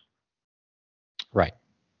 Right.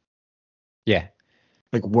 Yeah.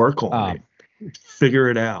 Like work on it, figure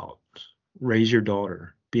it out, raise your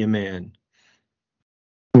daughter, be a man.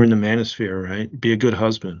 We're in the manosphere, right? Be a good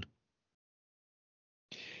husband.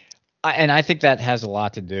 And I think that has a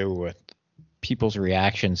lot to do with people's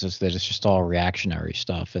reactions, is that it's just all reactionary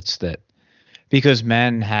stuff. It's that because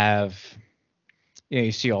men have,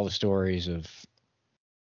 you see all the stories of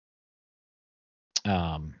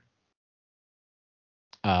um,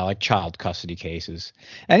 like child custody cases,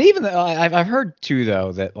 and even I've heard too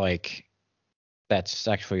though that like that's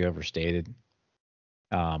sexually overstated.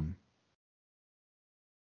 Um,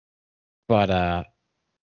 but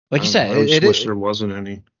like I you don't know. said, I just wish it there wasn't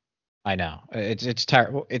any. I know it's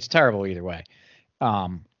terrible. It's terrible either way.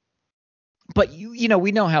 Um, but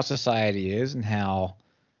we know how society is and how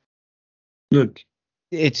Look,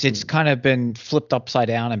 it's kind of been flipped upside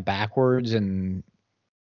down and backwards, and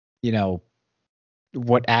you know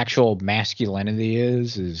what actual masculinity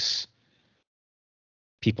is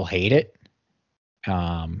people hate it.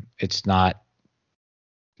 It's not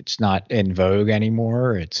in vogue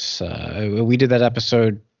anymore. It's we did that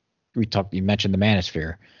episode. You mentioned the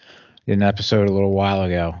manosphere in an episode a little while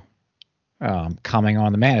ago, commenting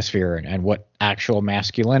on the manosphere and what actual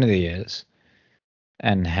masculinity is,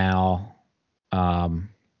 and how um,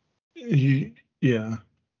 yeah.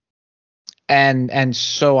 and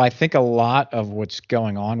so I think a lot of what's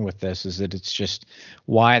going on with this is that it's just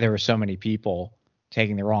why there are so many people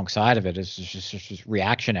taking the wrong side of it is just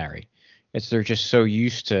reactionary. It's they're just so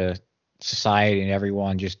used to society and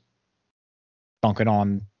everyone just bunking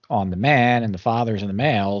on the man and the fathers and the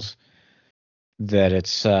males that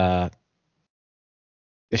it's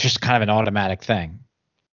just kind of an automatic thing.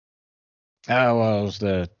 Oh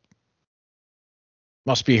well,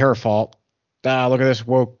 must be her fault. Look at this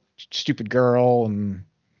woke stupid girl and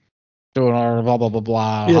doing all blah blah blah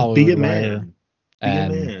blah Yeah, be Hollywood a writer. man. Be a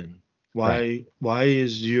And man. right. Why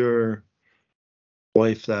is your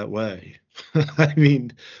wife that way? I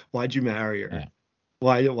mean, why'd you marry her? Yeah.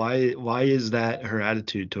 Why is that her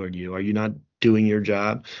attitude toward you? Are you not doing your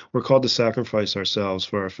job? We're called to sacrifice ourselves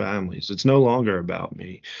for our families. It's no longer about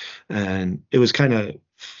me. And it was kind of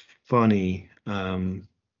funny. I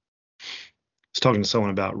was talking to someone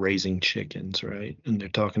about raising chickens, right? And they're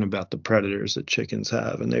talking about the predators that chickens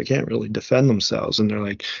have, and they can't really defend themselves. And they're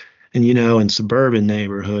like, and in suburban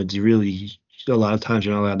neighborhoods, a lot of times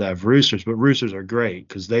you're not allowed to have roosters, but roosters are great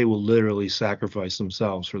because they will literally sacrifice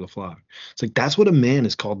themselves for the flock. It's like that's what a man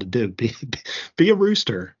is called to do. Be a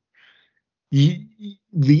rooster.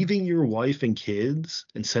 Leaving your wife and kids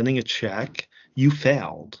and sending a check, you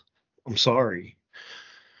failed. I'm sorry.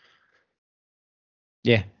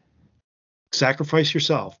 Yeah. Sacrifice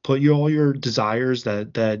yourself. Put all your desires,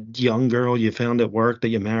 that young girl you found at work that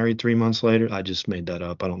you married 3 months later. I just made that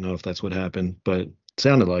up. I don't know if that's what happened, but it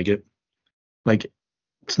sounded like it. Like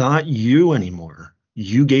it's not you anymore.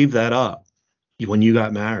 You gave that up when you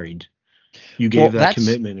got married. You Well, gave that that's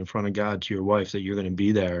commitment in front of God to your wife that you're going to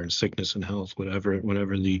be there in sickness and health, whatever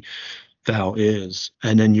the vow is,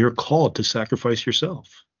 and then you're called to sacrifice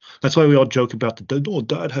yourself. That's why we all joke about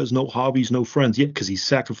dad has no hobbies, no friends. Yeah, because he's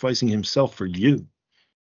sacrificing himself for you.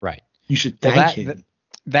 right. You should Well, thank that him.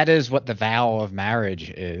 that is what the vow of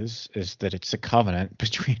marriage is that it's a covenant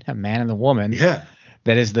between a man and a woman Yeah.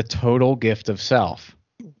 that is the total gift of self.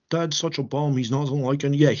 Dad's such a bum. He's not like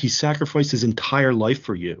any. Yeah, he sacrificed his entire life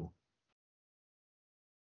for you.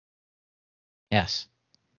 Yes.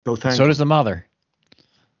 Go And thank so does him. the mother.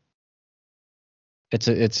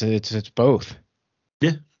 It's both.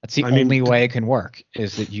 Yeah. That's the I mean, only way it can work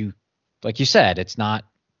is that you, like you said, it's not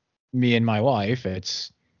me and my wife,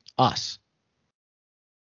 it's us.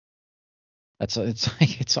 It's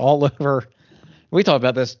like it's all over. We talked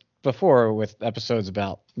about this before with episodes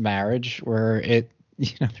about marriage where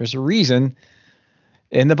there's a reason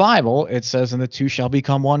in the Bible it says and the two shall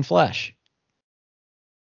become one flesh.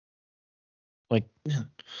 Like yeah.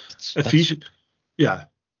 that's Ephesians. Yeah.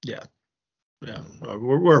 Yeah. Yeah.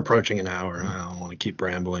 We're approaching an hour. I don't want to keep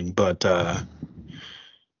rambling, but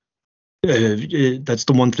that's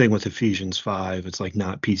the one thing with Ephesians 5. It's like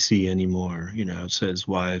not PC anymore. It says,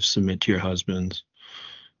 wives, submit to your husbands.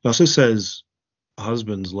 It also says,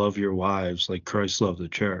 husbands, love your wives like Christ loved the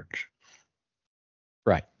church.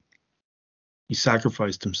 right. He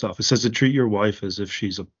sacrificed himself. It says to treat your wife as if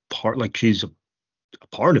she's a part, like she's a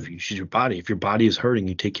part of you. She's your body. If your body is hurting,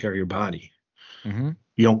 you take care of your body. Mm-hmm.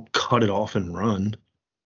 You don't cut it off and run.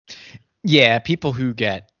 Yeah, people who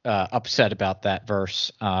get upset about that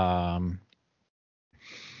verse, I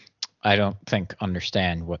don't think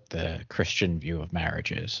understand what the Christian view of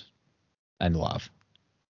marriage is and love,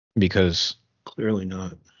 because Clearly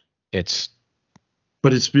not. it's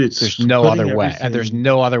But it's there's no other way, and everything- there's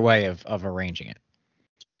no other way of arranging it.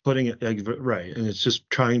 putting it like, right, and it's just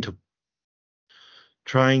trying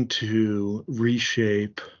to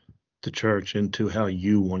reshape the church into how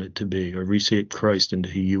you want it to be, or reshape Christ into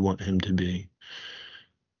who you want him to be.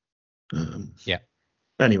 Yeah.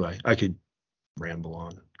 Anyway, I could ramble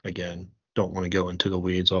on again. Don't want to go into the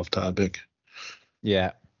weeds off topic.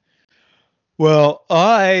 Yeah. Well,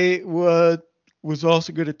 I was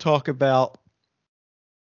also going to talk about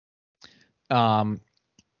crackheads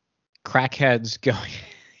going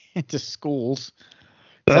into schools.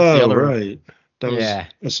 That's the other, right. Yeah.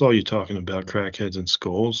 I saw you talking about crackheads in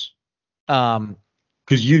schools.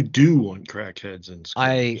 Because you do want crackheads in schools.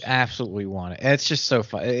 I absolutely want it. It's just so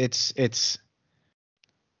fun. It's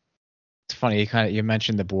funny. You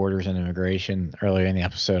mentioned the borders and immigration earlier in the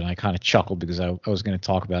episode, and I kind of chuckled because I was going to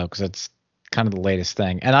talk about it because it's kind of the latest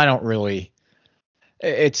thing. And I don't really.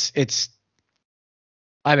 I've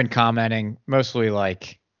been commenting mostly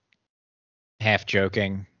like half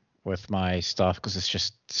joking with my stuff because it's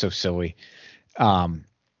just so silly. But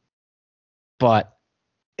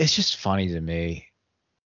it's just funny to me.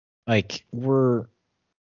 Like and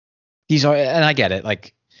I get it.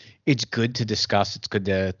 Like it's good to discuss. It's good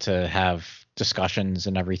to have discussions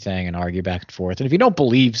and everything and argue back and forth. And if you don't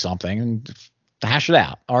believe something, hash it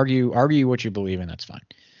out. Argue what you believe in. That's fine.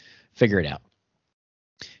 Figure it out.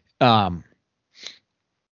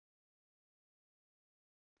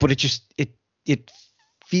 But it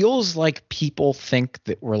feels like people think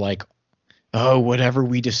that we're like, oh, whatever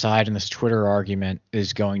we decide in this Twitter argument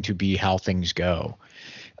is going to be how things go.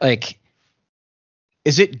 Like,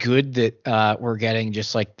 is it good that we're getting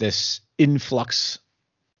just like this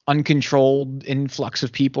uncontrolled influx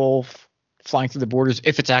of people flying through the borders?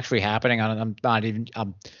 If it's actually happening, I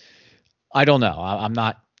don't know. I'm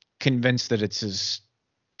not convinced that it's as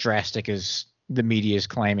drastic as the media is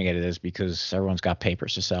claiming it is, because everyone's got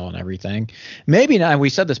papers to sell and everything. Maybe not. We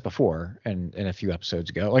said this before in a few episodes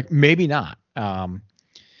ago. Like maybe not.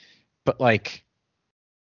 But like,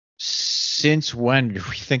 since when do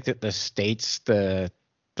we think that the state's the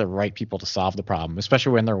right people to solve the problem,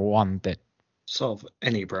 especially when they're one that solve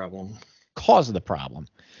any problem, cause the problem?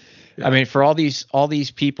 Yeah. I mean, for all these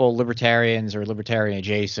people, libertarians or libertarian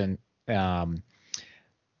adjacent,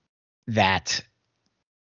 that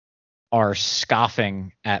are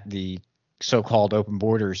scoffing at the so-called open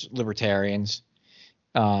borders libertarians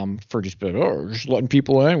for just letting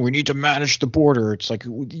people in. We need to manage the border. It's like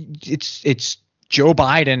it's Joe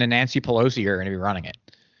Biden and Nancy Pelosi are going to be running it,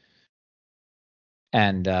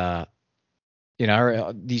 and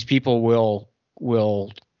these people will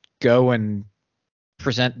go and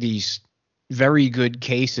present these very good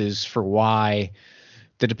cases for why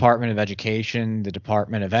the Department of Education, the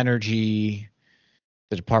Department of Energy,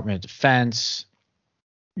 the Department of Defense,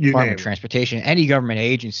 Department of Transportation, any government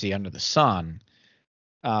agency under the sun,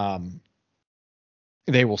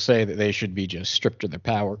 they will say that they should be just stripped of their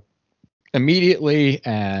power immediately,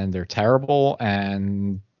 and they're terrible,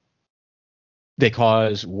 and they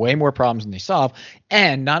cause way more problems than they solve.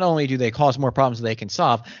 And not only do they cause more problems than they can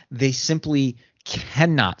solve, they simply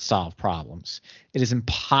cannot solve problems. It is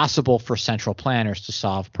impossible for central planners to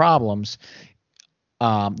solve problems.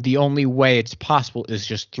 The only way it's possible is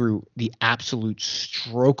just through the absolute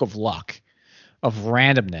stroke of luck, of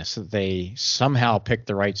randomness, that they somehow pick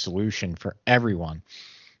the right solution for everyone,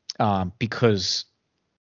 because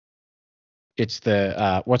it's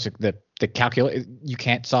the you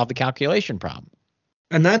can't solve the calculation problem.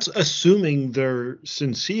 And that's assuming they're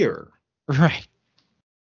sincere. Right.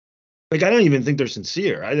 Like, I don't even think they're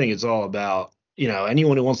sincere. I think it's all about,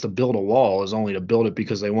 anyone who wants to build a wall is only to build it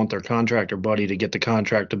because they want their contractor buddy to get the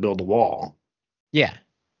contract to build the wall. Yeah.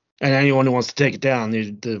 And anyone who wants to take it down,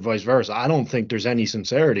 the vice versa. I don't think there's any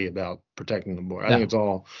sincerity about protecting the border. I think it's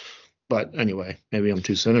all, but anyway, maybe I'm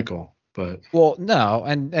too cynical. But well, no,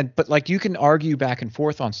 but like, you can argue back and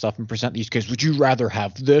forth on stuff and present these cases. Would you rather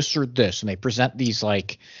have this or this? And they present these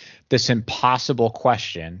like this impossible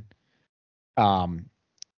question, to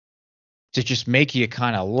just make you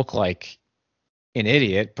kind of look like an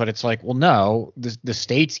idiot. But it's like, well, no, the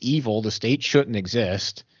state's evil. The state shouldn't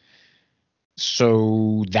exist.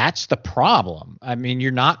 So that's the problem. I mean,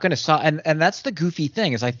 you're not going to solve, and that's the goofy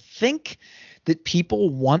thing, is I think that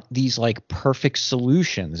people want these like perfect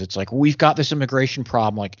solutions. It's like, we've got this immigration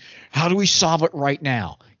problem. Like, how do we solve it right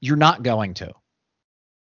now? You're not going to.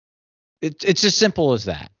 It's as simple as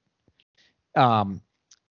that.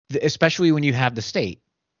 Especially when you have the state.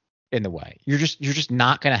 in the way. You're just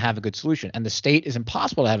not going to have a good solution, and the state is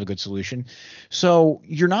impossible to have a good solution. So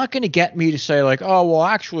you're not going to get me to say like, oh well,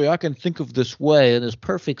 actually, I can think of this way in this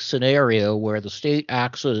perfect scenario where the state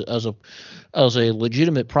acts as a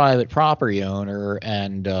legitimate private property owner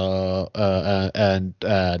and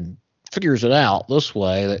figures it out this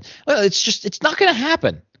way. That well, it's not going to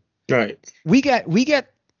happen. Right. We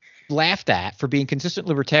get laughed at for being consistent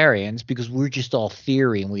libertarians because we're just all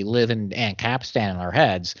theory and we live in Ancapistan in our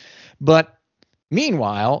heads. But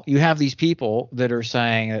meanwhile, you have these people that are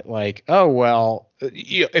saying that like, oh, well,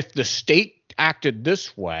 if the state acted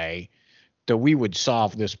this way, that we would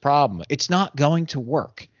solve this problem. It's not going to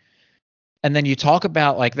work. And then you talk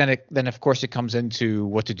about like, then of course it comes into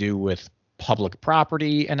what to do with public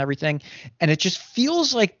property and everything. And it just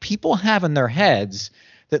feels like people have in their heads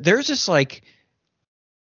that there's this like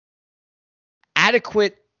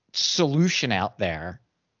adequate solution out there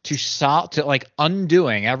to solve, to like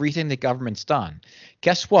undoing everything the government's done.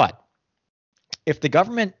 Guess what? If the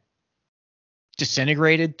government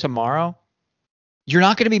disintegrated tomorrow, you're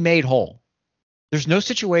not going to be made whole. There's no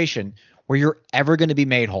situation where you're ever going to be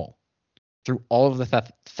made whole through all of the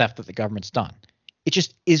theft that the government's done. It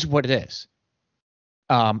just is what it is.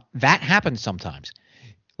 That happens sometimes.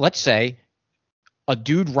 Let's say a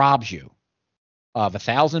dude robs you of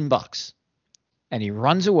 $1,000 and he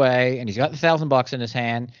runs away and he's got the $1,000 in his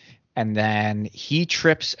hand, and then he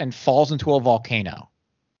trips and falls into a volcano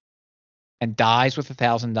and dies with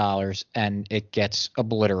 $1,000 and it gets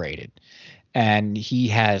obliterated. And he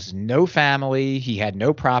has no family, he had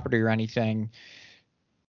no property or anything.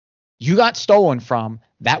 You got stolen from.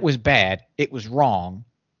 That was bad. It was wrong.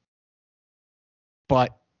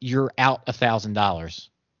 But you're out $1,000.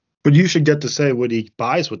 But you should get to say what he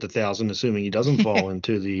buys with the 1,000, assuming he doesn't fall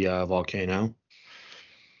into the volcano.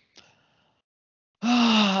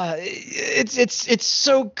 It's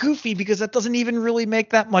so goofy because that doesn't even really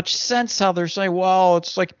make that much sense. How they're saying, well,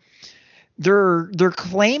 it's like they're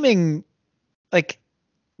claiming like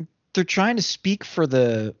they're trying to speak for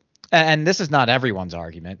the. And this is not everyone's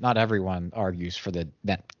argument. Not everyone argues for the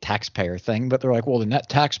net taxpayer thing, but they're like, well, the net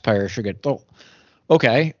taxpayer should get. Oh,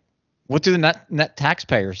 okay. What do the net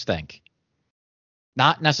taxpayers think?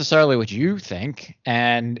 Not necessarily what you think.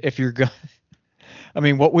 And if you're going, I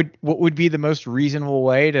mean, what would be the most reasonable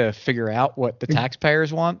way to figure out what the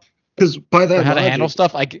taxpayers want? Because by that, how to handle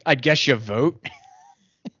stuff, I'd guess you vote.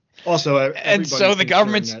 Also, and so the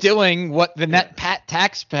government's doing what the net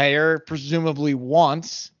taxpayer presumably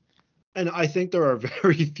wants. And I think there are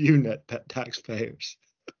very few net taxpayers.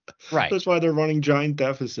 Right. That's why they're running giant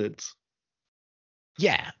deficits.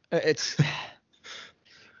 Yeah, it's.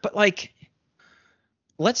 But like,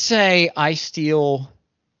 let's say I steal.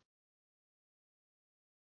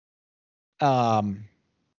 Let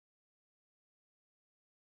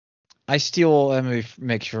me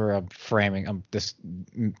make sure I'm framing. This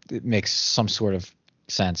it makes some sort of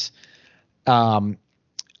sense.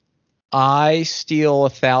 I steal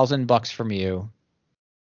 $1,000 from you,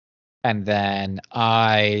 and then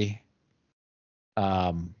trying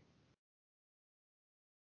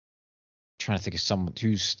to think of someone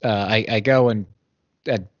who's I go and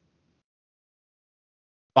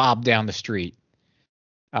bob down the street,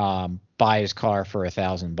 buy his car for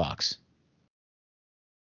 $1,000,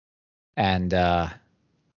 and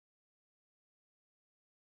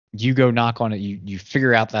you go knock on it. You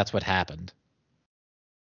figure out that's what happened.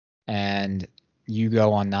 And you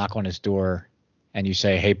go on, knock on his door, and you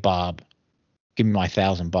say, "Hey, Bob, give me my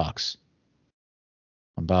 $1,000."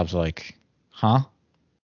 And Bob's like, "Huh?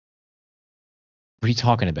 What are you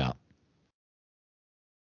talking about?"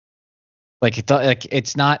 Like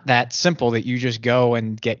it's not that simple that you just go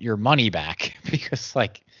and get your money back, because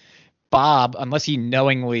like Bob, unless he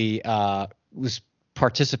knowingly was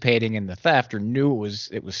participating in the theft or knew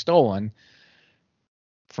it was stolen,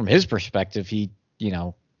 from his perspective, he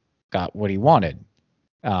got what he wanted,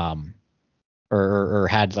 or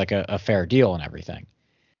had like a fair deal and everything.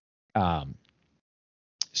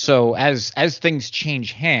 So as things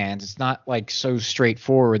change hands, it's not like so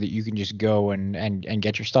straightforward that you can just go and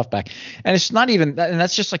get your stuff back. And it's not even, and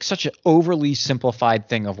that's just like such an overly simplified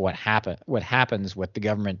thing of what happens with the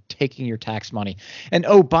government taking your tax money. And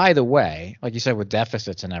oh, by the way, like you said, with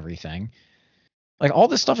deficits and everything, like all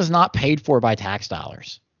this stuff is not paid for by tax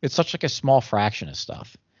dollars. It's such like a small fraction of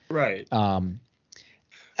stuff. Right. And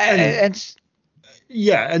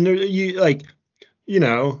yeah, and there,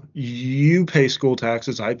 you pay school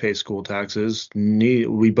taxes, I pay school taxes.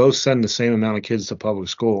 We both send the same amount of kids to public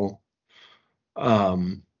school.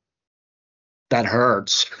 That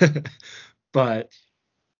hurts, but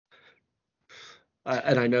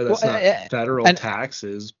And I know Well, that's not federal and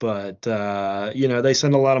taxes, but they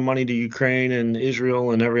send a lot of money to Ukraine and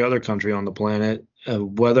Israel and every other country on the planet.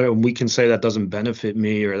 Whether we can say that doesn't benefit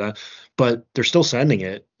me or that, but they're still sending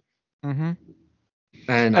it, mhm.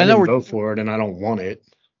 and I I know didn't we're vote for it, and I don't want it.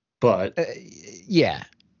 But uh, yeah,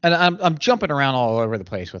 and I'm jumping around all over the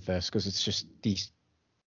place with this because it's just these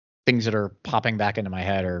things that are popping back into my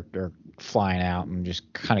head or flying out and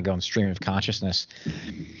just kind of going stream of consciousness.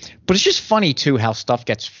 But it's just funny too how stuff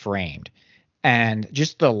gets framed and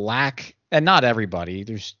just the lack, and not everybody,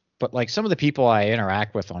 but like some of the people I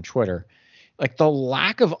interact with on Twitter, like the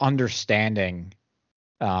lack of understanding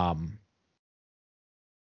um,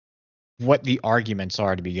 what the arguments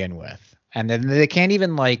are to begin with. And then they can't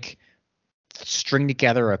even like string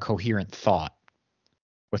together a coherent thought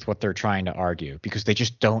with what they're trying to argue because they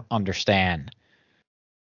just don't understand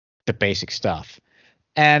the basic stuff.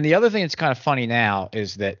 And the other thing that's kind of funny now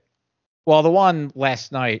is that, well, the one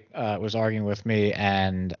last night was arguing with me,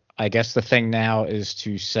 and I guess the thing now is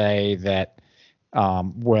to say that,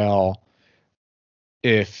 well,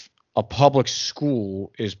 if a public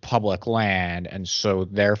school is public land, and so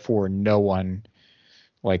therefore no one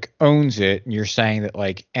like owns it, and you're saying that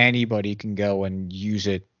like anybody can go and use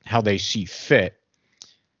it how they see fit,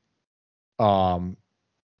 um,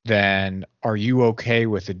 then are you okay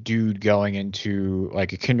with a dude going into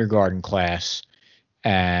like a kindergarten class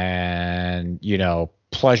and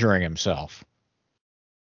pleasuring himself?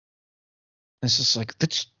 It's just like,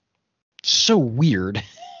 that's so weird.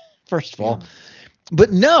 First of all,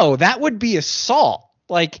 but no, that would be assault.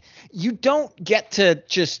 Like, you don't get to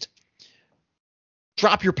just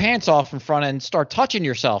drop your pants off in front and start touching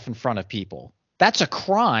yourself in front of people. That's a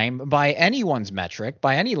crime by anyone's metric,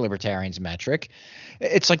 by any libertarian's metric.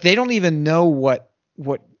 It's like they don't even know what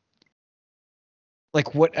a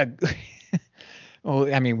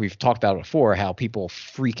well, I mean, we've talked about it before, how people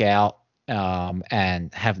freak out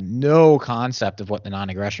and have no concept of what the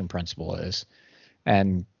non-aggression principle is.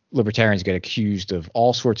 And libertarians get accused of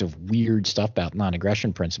all sorts of weird stuff about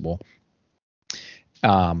non-aggression principle.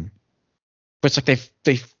 But it's like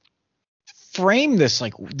they frame this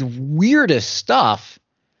like the weirdest stuff,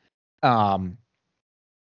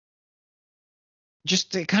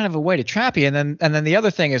 just kind of a way to trap you. And then the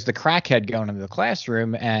other thing is the crackhead going into the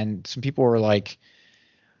classroom, and some people were like,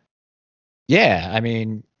 yeah, I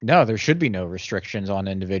mean, no, there should be no restrictions on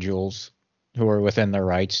individuals who are within their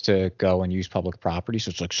rights to go and use public property. So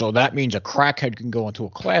it's like, so that means a crackhead can go into a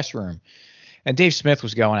classroom. And Dave Smith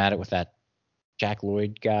was going at it with that Jack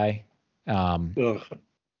Lloyd guy.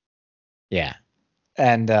 Yeah.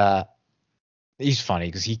 And he's funny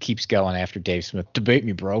because he keeps going after Dave Smith. Debate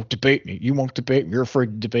me, bro. Debate me. You won't debate me. You're afraid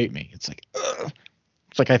to debate me. It's like, ugh.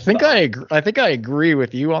 It's like, I think I agree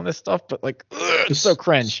with you on this stuff, but like, ugh, it's so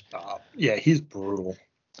cringe. Stop. Yeah, he's brutal.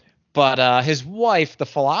 But his wife, the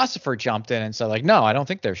philosopher, jumped in and said, like, no, I don't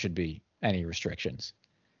think there should be any restrictions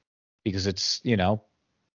because it's,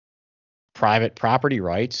 private property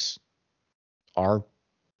rights are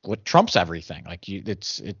what trumps everything. Like,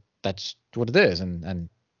 that's what it is. And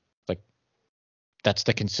like, that's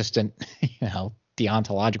the consistent,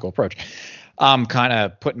 deontological approach. I'm kind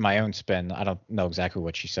of putting my own spin. I don't know exactly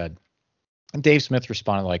what she said. And Dave Smith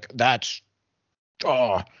responded like, that's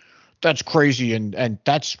crazy. And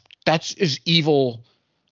that's as evil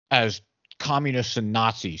as communists and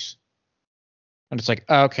Nazis. And it's like,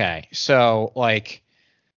 okay, so like,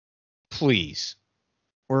 please,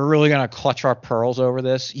 we're really going to clutch our pearls over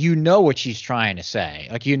this. You know what she's trying to say.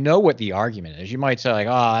 Like, what the argument is. You might say like,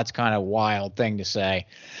 oh, that's kind of a wild thing to say,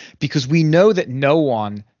 because we know that no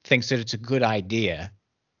one thinks that it's a good idea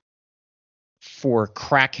for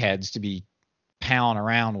crackheads to be palling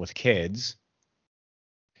around with kids.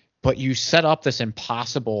 But you set up this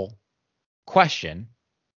impossible question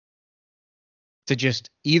to just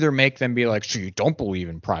either make them be like, so you don't believe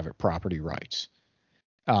in private property rights.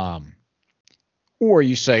 Or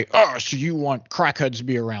you say, oh, so you want crackheads to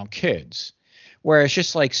be around kids. Where it's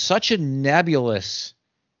just like such a nebulous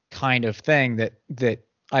kind of thing that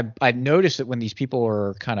I noticed that when these people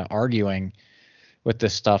are kind of arguing with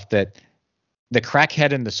this stuff, that the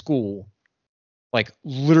crackhead in the school like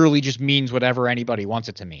literally just means whatever anybody wants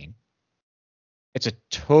it to mean. It's a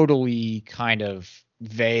totally kind of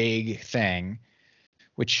vague thing,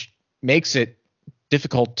 which makes it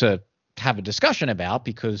difficult to have a discussion about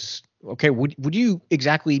because, okay, what do you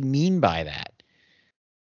exactly mean by that?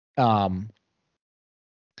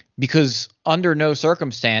 Because under no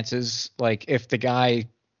circumstances, like if the guy,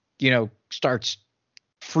 starts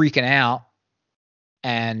freaking out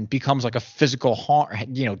and becomes like a physical harm,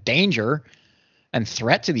 danger, and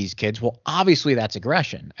threat to these kids, well, obviously that's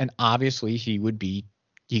aggression, and obviously he could be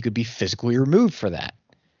physically removed for that.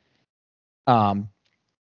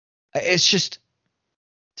 It's just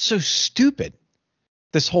so stupid,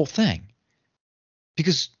 this whole thing,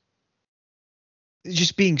 because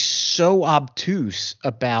just being so obtuse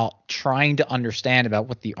about trying to understand about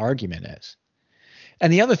what the argument is.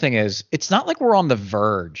 And the other thing is, it's not like we're on the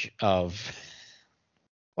verge of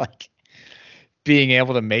like being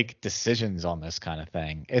able to make decisions on this kind of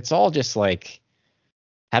thing. It's all just like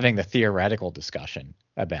having the theoretical discussion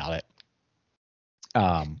about it.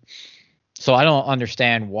 So I don't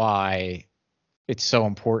understand why it's so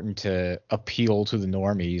important to appeal to the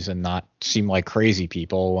normies and not seem like crazy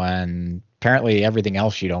people when apparently everything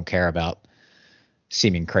else you don't care about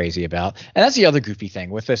seeming crazy about. And that's the other goofy thing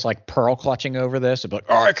with this, like, pearl clutching over this about,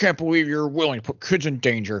 oh, I can't believe you're willing to put kids in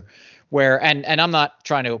danger. Where, and I'm not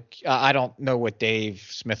trying to, I don't know what Dave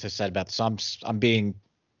Smith has said about this. I'm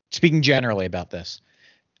speaking generally about this.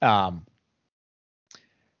 But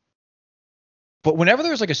whenever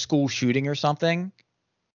there's like a school shooting or something,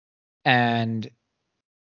 and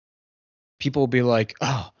people will be like,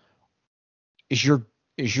 oh, is your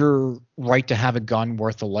right to have a gun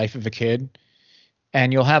worth the life of a kid?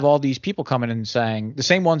 And you'll have all these people coming in and saying, the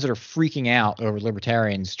same ones that are freaking out over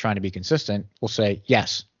libertarians trying to be consistent will say,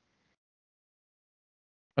 yes.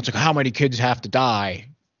 It's like, how many kids have to die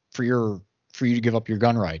for you to give up your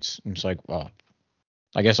gun rights? And it's like, well,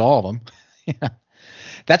 I guess all of them.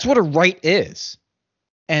 That's what a right is.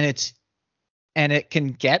 And it can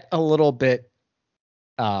get a little bit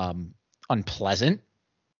unpleasant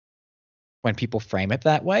when people frame it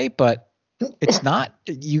that way, but it's not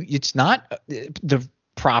the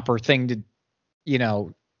proper thing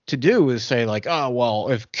to do is say like, oh, well,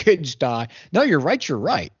 if kids die. No, you're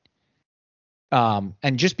right.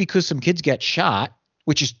 And just because some kids get shot,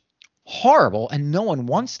 which is horrible and no one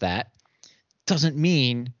wants that, doesn't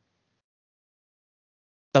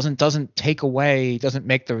take away, doesn't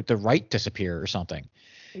make the right disappear or something.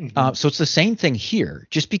 Mm-hmm. So it's the same thing here.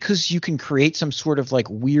 Just because you can create some sort of like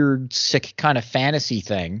weird, sick kind of fantasy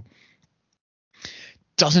thing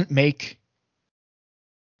doesn't make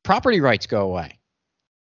property rights go away.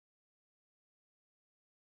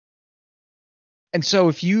 And so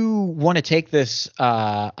if you want to take this,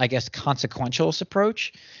 I guess, consequentialist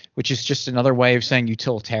approach, which is just another way of saying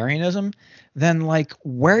utilitarianism, then like,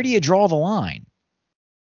 where do you draw the line?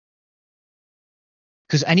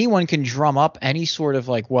 Because anyone can drum up any sort of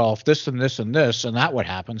like, well, if this and this and this and that would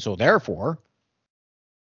happen, so therefore,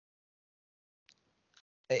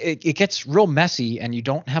 it gets real messy and you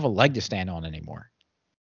don't have a leg to stand on anymore.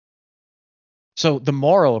 So the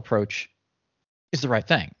moral approach is the right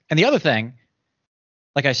thing. And the other thing,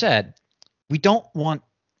 like I said, we don't want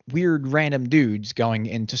weird random dudes going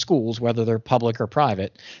into schools, whether they're public or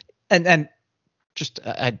private. And just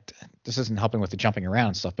this isn't helping with the jumping around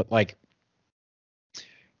and stuff, but like,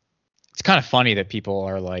 it's kind of funny that people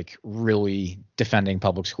are like really defending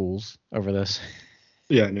public schools over this.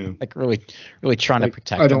 Yeah, I know. Like really trying to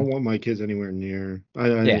protect. I don't want my kids anywhere near.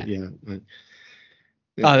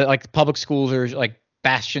 Like public schools are like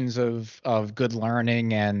bastions of good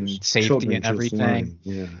learning and safety and everything.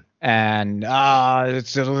 Yeah. And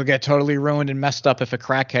it'll get totally ruined and messed up if a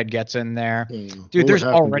crackhead gets in there. Dude, there's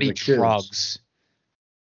already drugs.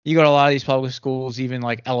 You go to a lot of these public schools, even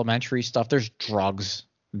like elementary stuff, there's drugs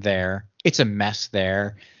there. It's a mess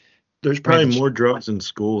there. There's probably more drugs in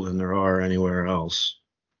school than there are anywhere else.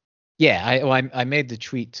 Yeah, I made the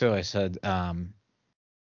tweet too. I said,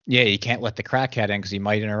 you can't let the crackhead in because he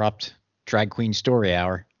might interrupt drag queen story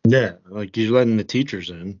hour. Yeah, like you're letting the teachers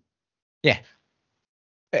in. Yeah,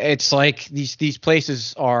 it's like these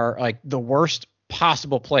places are like the worst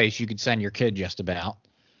possible place you could send your kid just about.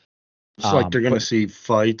 It's like they're gonna see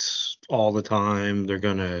fights all the time. They're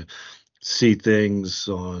gonna see things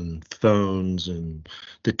on phones, and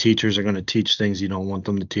the teachers are gonna teach things you don't want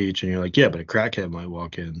them to teach. And you're like, yeah, but a crackhead might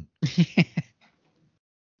walk in.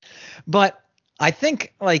 But I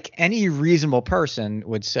think like any reasonable person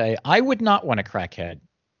would say, I would not want a crackhead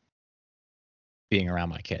being around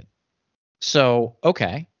my kid. So,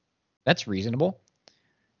 okay, that's reasonable.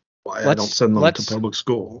 Why I don't send them to public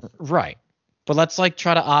school. Right. But let's like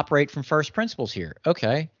try to operate from first principles here.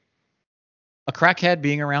 Okay. A crackhead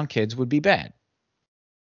being around kids would be bad.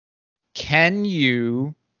 Can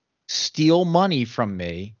you steal money from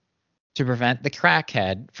me to prevent the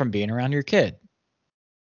crackhead from being around your kid?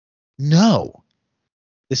 No.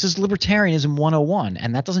 This is libertarianism 101,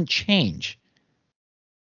 and that doesn't change.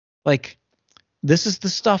 Like, this is the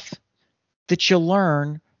stuff that you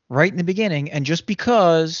learn right in the beginning, and just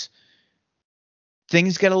because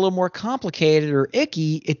things get a little more complicated or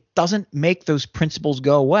icky, it doesn't make those principles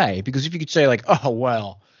go away. Because if you could say like, oh,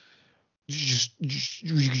 well,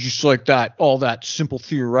 just like that, all that simple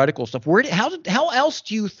theoretical stuff, how else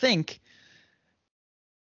do you think,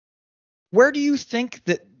 where do you think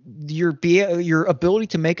that your ability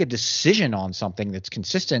to make a decision on something that's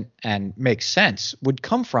consistent and makes sense would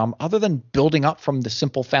come from, other than building up from the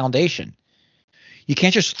simple foundation? You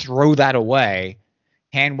can't just throw that away,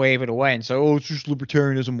 hand wave it away, and say, oh, it's just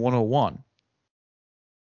libertarianism 101.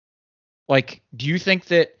 Like, do you think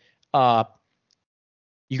that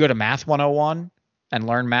you go to Math 101 and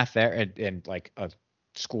learn math there in like a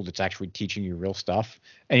school that's actually teaching you real stuff,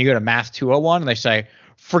 and you go to Math 201 and they say,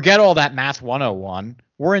 forget all that Math 101.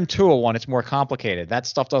 We're in 201. It's more complicated. That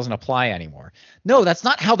stuff doesn't apply anymore. No, that's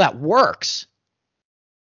not how that works.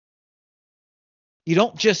 You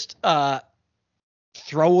don't just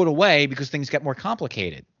throw it away because things get more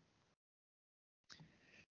complicated.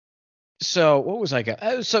 So what was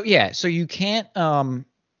I? So you can't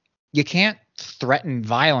threaten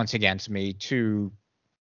violence against me to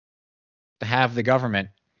have the government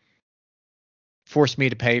force me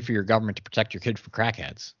to pay for your government to protect your kid from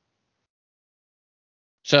crackheads.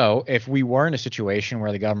 So if we were in a situation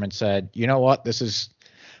where the government said, you know what, this is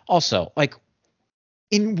also like,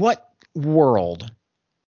 in what world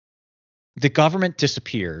the government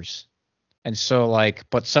disappears, and so like,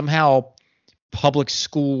 but somehow public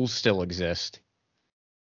schools still exist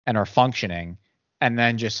and are functioning, and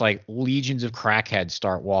then just like legions of crackheads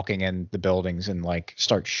start walking in the buildings and like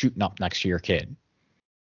start shooting up next to your kid?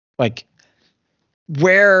 Like,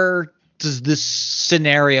 where does this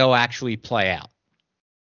scenario actually play out?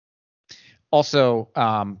 Also,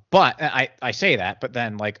 but I say that, but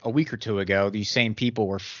then like a week or two ago, these same people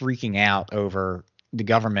were freaking out over the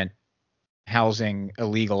government housing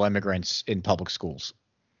illegal immigrants in public schools.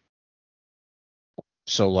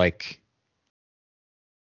 So like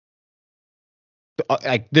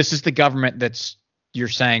this is the government that's, you're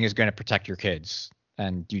saying, is going to protect your kids,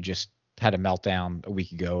 and you just had a meltdown a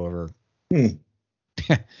week ago over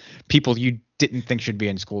people you didn't think should be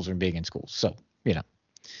in schools or being in schools. So, you know,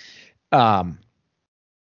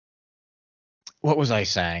 what was I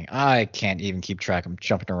saying? I can't even keep track. I'm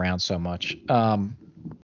jumping around so much.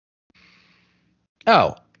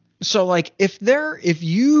 So like if we're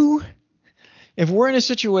in a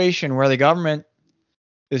situation where the government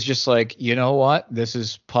is just like, you know what, this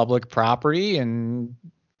is public property, and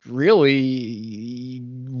really,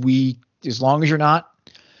 as long as you're not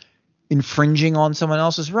infringing on someone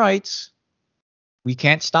else's rights, we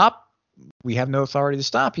can't stop. We have no authority to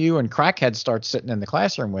stop you. And crackheads start sitting in the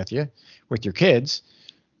classroom with you, with your kids.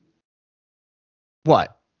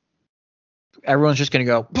 What? Everyone's just going to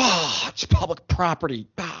go, it's public property.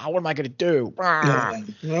 What am I going to do?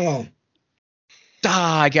 No.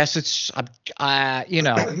 I guess it's, maybe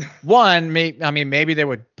they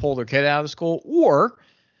would pull their kid out of the school, or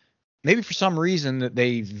maybe for some reason that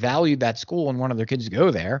they valued that school and wanted their kids to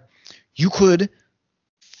go there. You could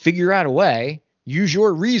figure out a way, use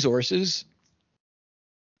your resources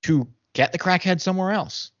to get the crackhead somewhere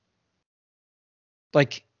else.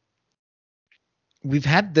 Like, we've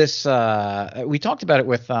had this, we talked about it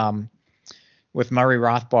with Murray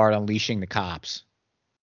Rothbard unleashing the cops,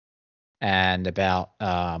 and about,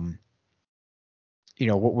 what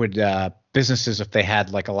would businesses, if they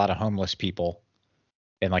had like a lot of homeless people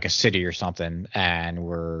in like a city or something, and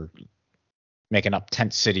were making up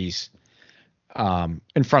tent cities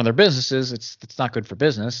in front of their businesses, it's not good for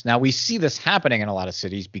business. Now, we see this happening in a lot of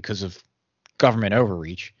cities because of government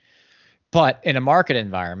overreach, but in a market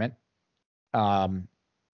environment, let's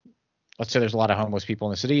say there's a lot of homeless people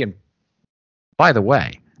in the city, and by the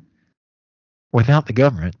way, without the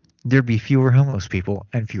government, there'd be fewer homeless people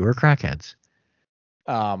and fewer crackheads.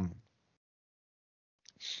 But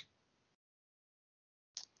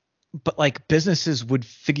like, businesses would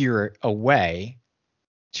figure a way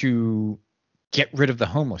to get rid of the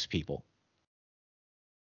homeless people.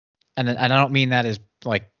 And I don't mean that as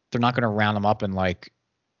like, they're not going to round them up and like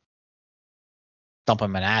dump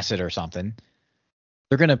them in acid or something.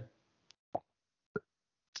 They're going to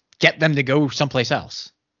get them to go someplace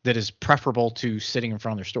else that is preferable to sitting in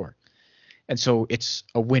front of their store. And so it's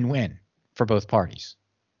a win-win for both parties.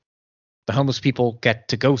 The homeless people get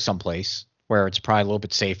to go someplace where it's probably a little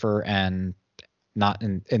bit safer and not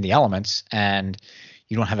in the elements, and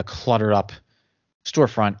you don't have a cluttered up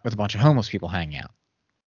storefront with a bunch of homeless people hanging out.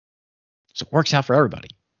 So it works out for everybody.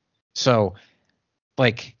 So,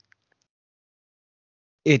 like,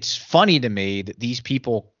 it's funny to me that these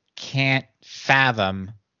people can't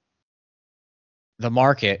fathom the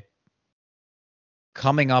market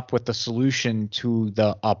coming up with the solution to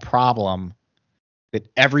a problem that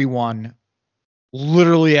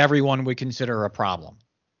literally everyone would consider a problem.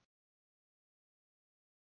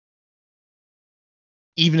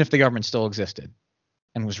 Even if the government still existed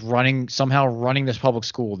and was somehow running this public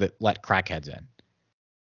school that let crackheads in.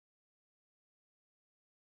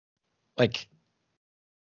 Like,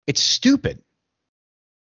 it's stupid.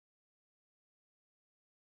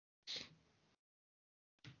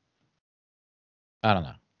 I don't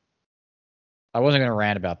know. I wasn't going to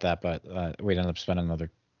rant about that, but we'd end up spending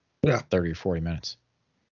another 30 or 40 minutes.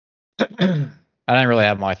 I didn't really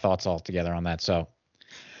have my thoughts all together on that. So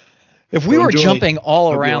if we were jumping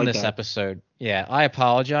all around this episode, I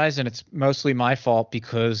apologize. And it's mostly my fault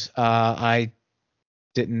because I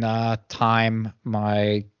didn't time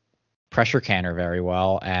my pressure canner very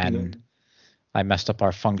well. And I messed up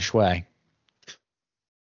our feng shui.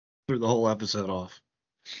 Threw the whole episode off.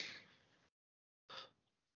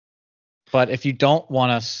 But if you don't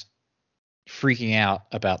want us freaking out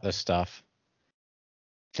about this stuff,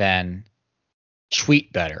 then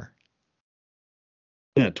tweet better.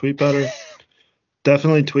 Yeah, tweet better.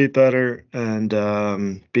 Definitely tweet better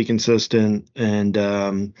and be consistent.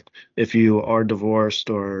 And if you are divorced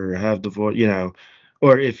or have divorced,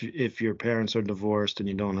 or if your parents are divorced and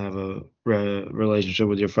you don't have a relationship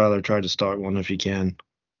with your father, try to start one if you can. You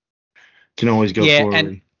can always go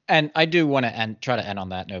forward. And I do want to try to end on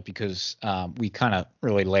that note because we kind of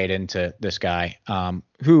really laid into this guy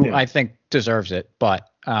who I think deserves it. But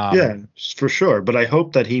for sure. But I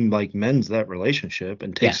hope that he mends that relationship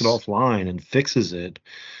and takes it offline and fixes it.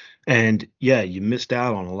 And you missed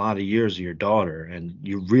out on a lot of years of your daughter and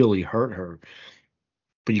you really hurt her.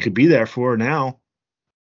 But you could be there for her now.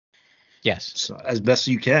 Yes. So as best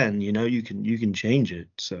you can, you can change it.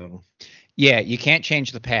 So you can't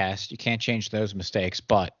change the past. You can't change those mistakes,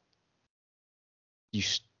 but you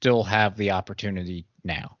still have the opportunity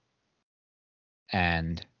now.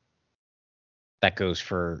 And that goes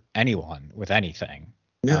for anyone with anything.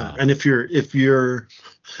 Yeah. And if you're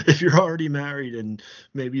already married and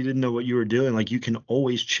maybe you didn't know what you were doing, you can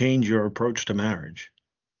always change your approach to marriage.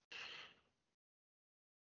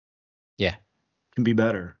 Yeah. It can be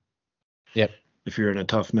better. Yep. If you're in a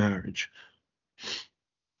tough marriage.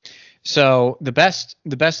 So the best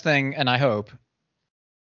thing, and I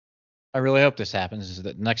really hope this happens, is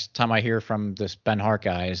that next time I hear from this Ben Hart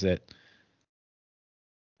guy is that,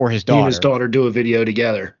 or his daughter. He and his daughter do a video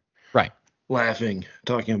together. Right. Laughing,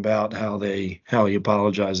 talking about how he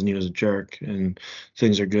apologized and he was a jerk and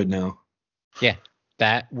things are good now. Yeah,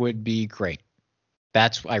 that would be great.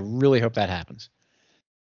 I really hope that happens.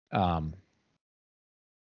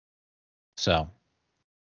 So.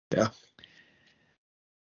 Yeah.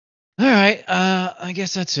 All right. I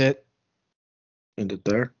guess that's it. End it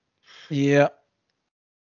there. Yeah.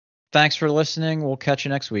 Thanks for listening. We'll catch you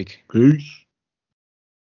next week. Peace.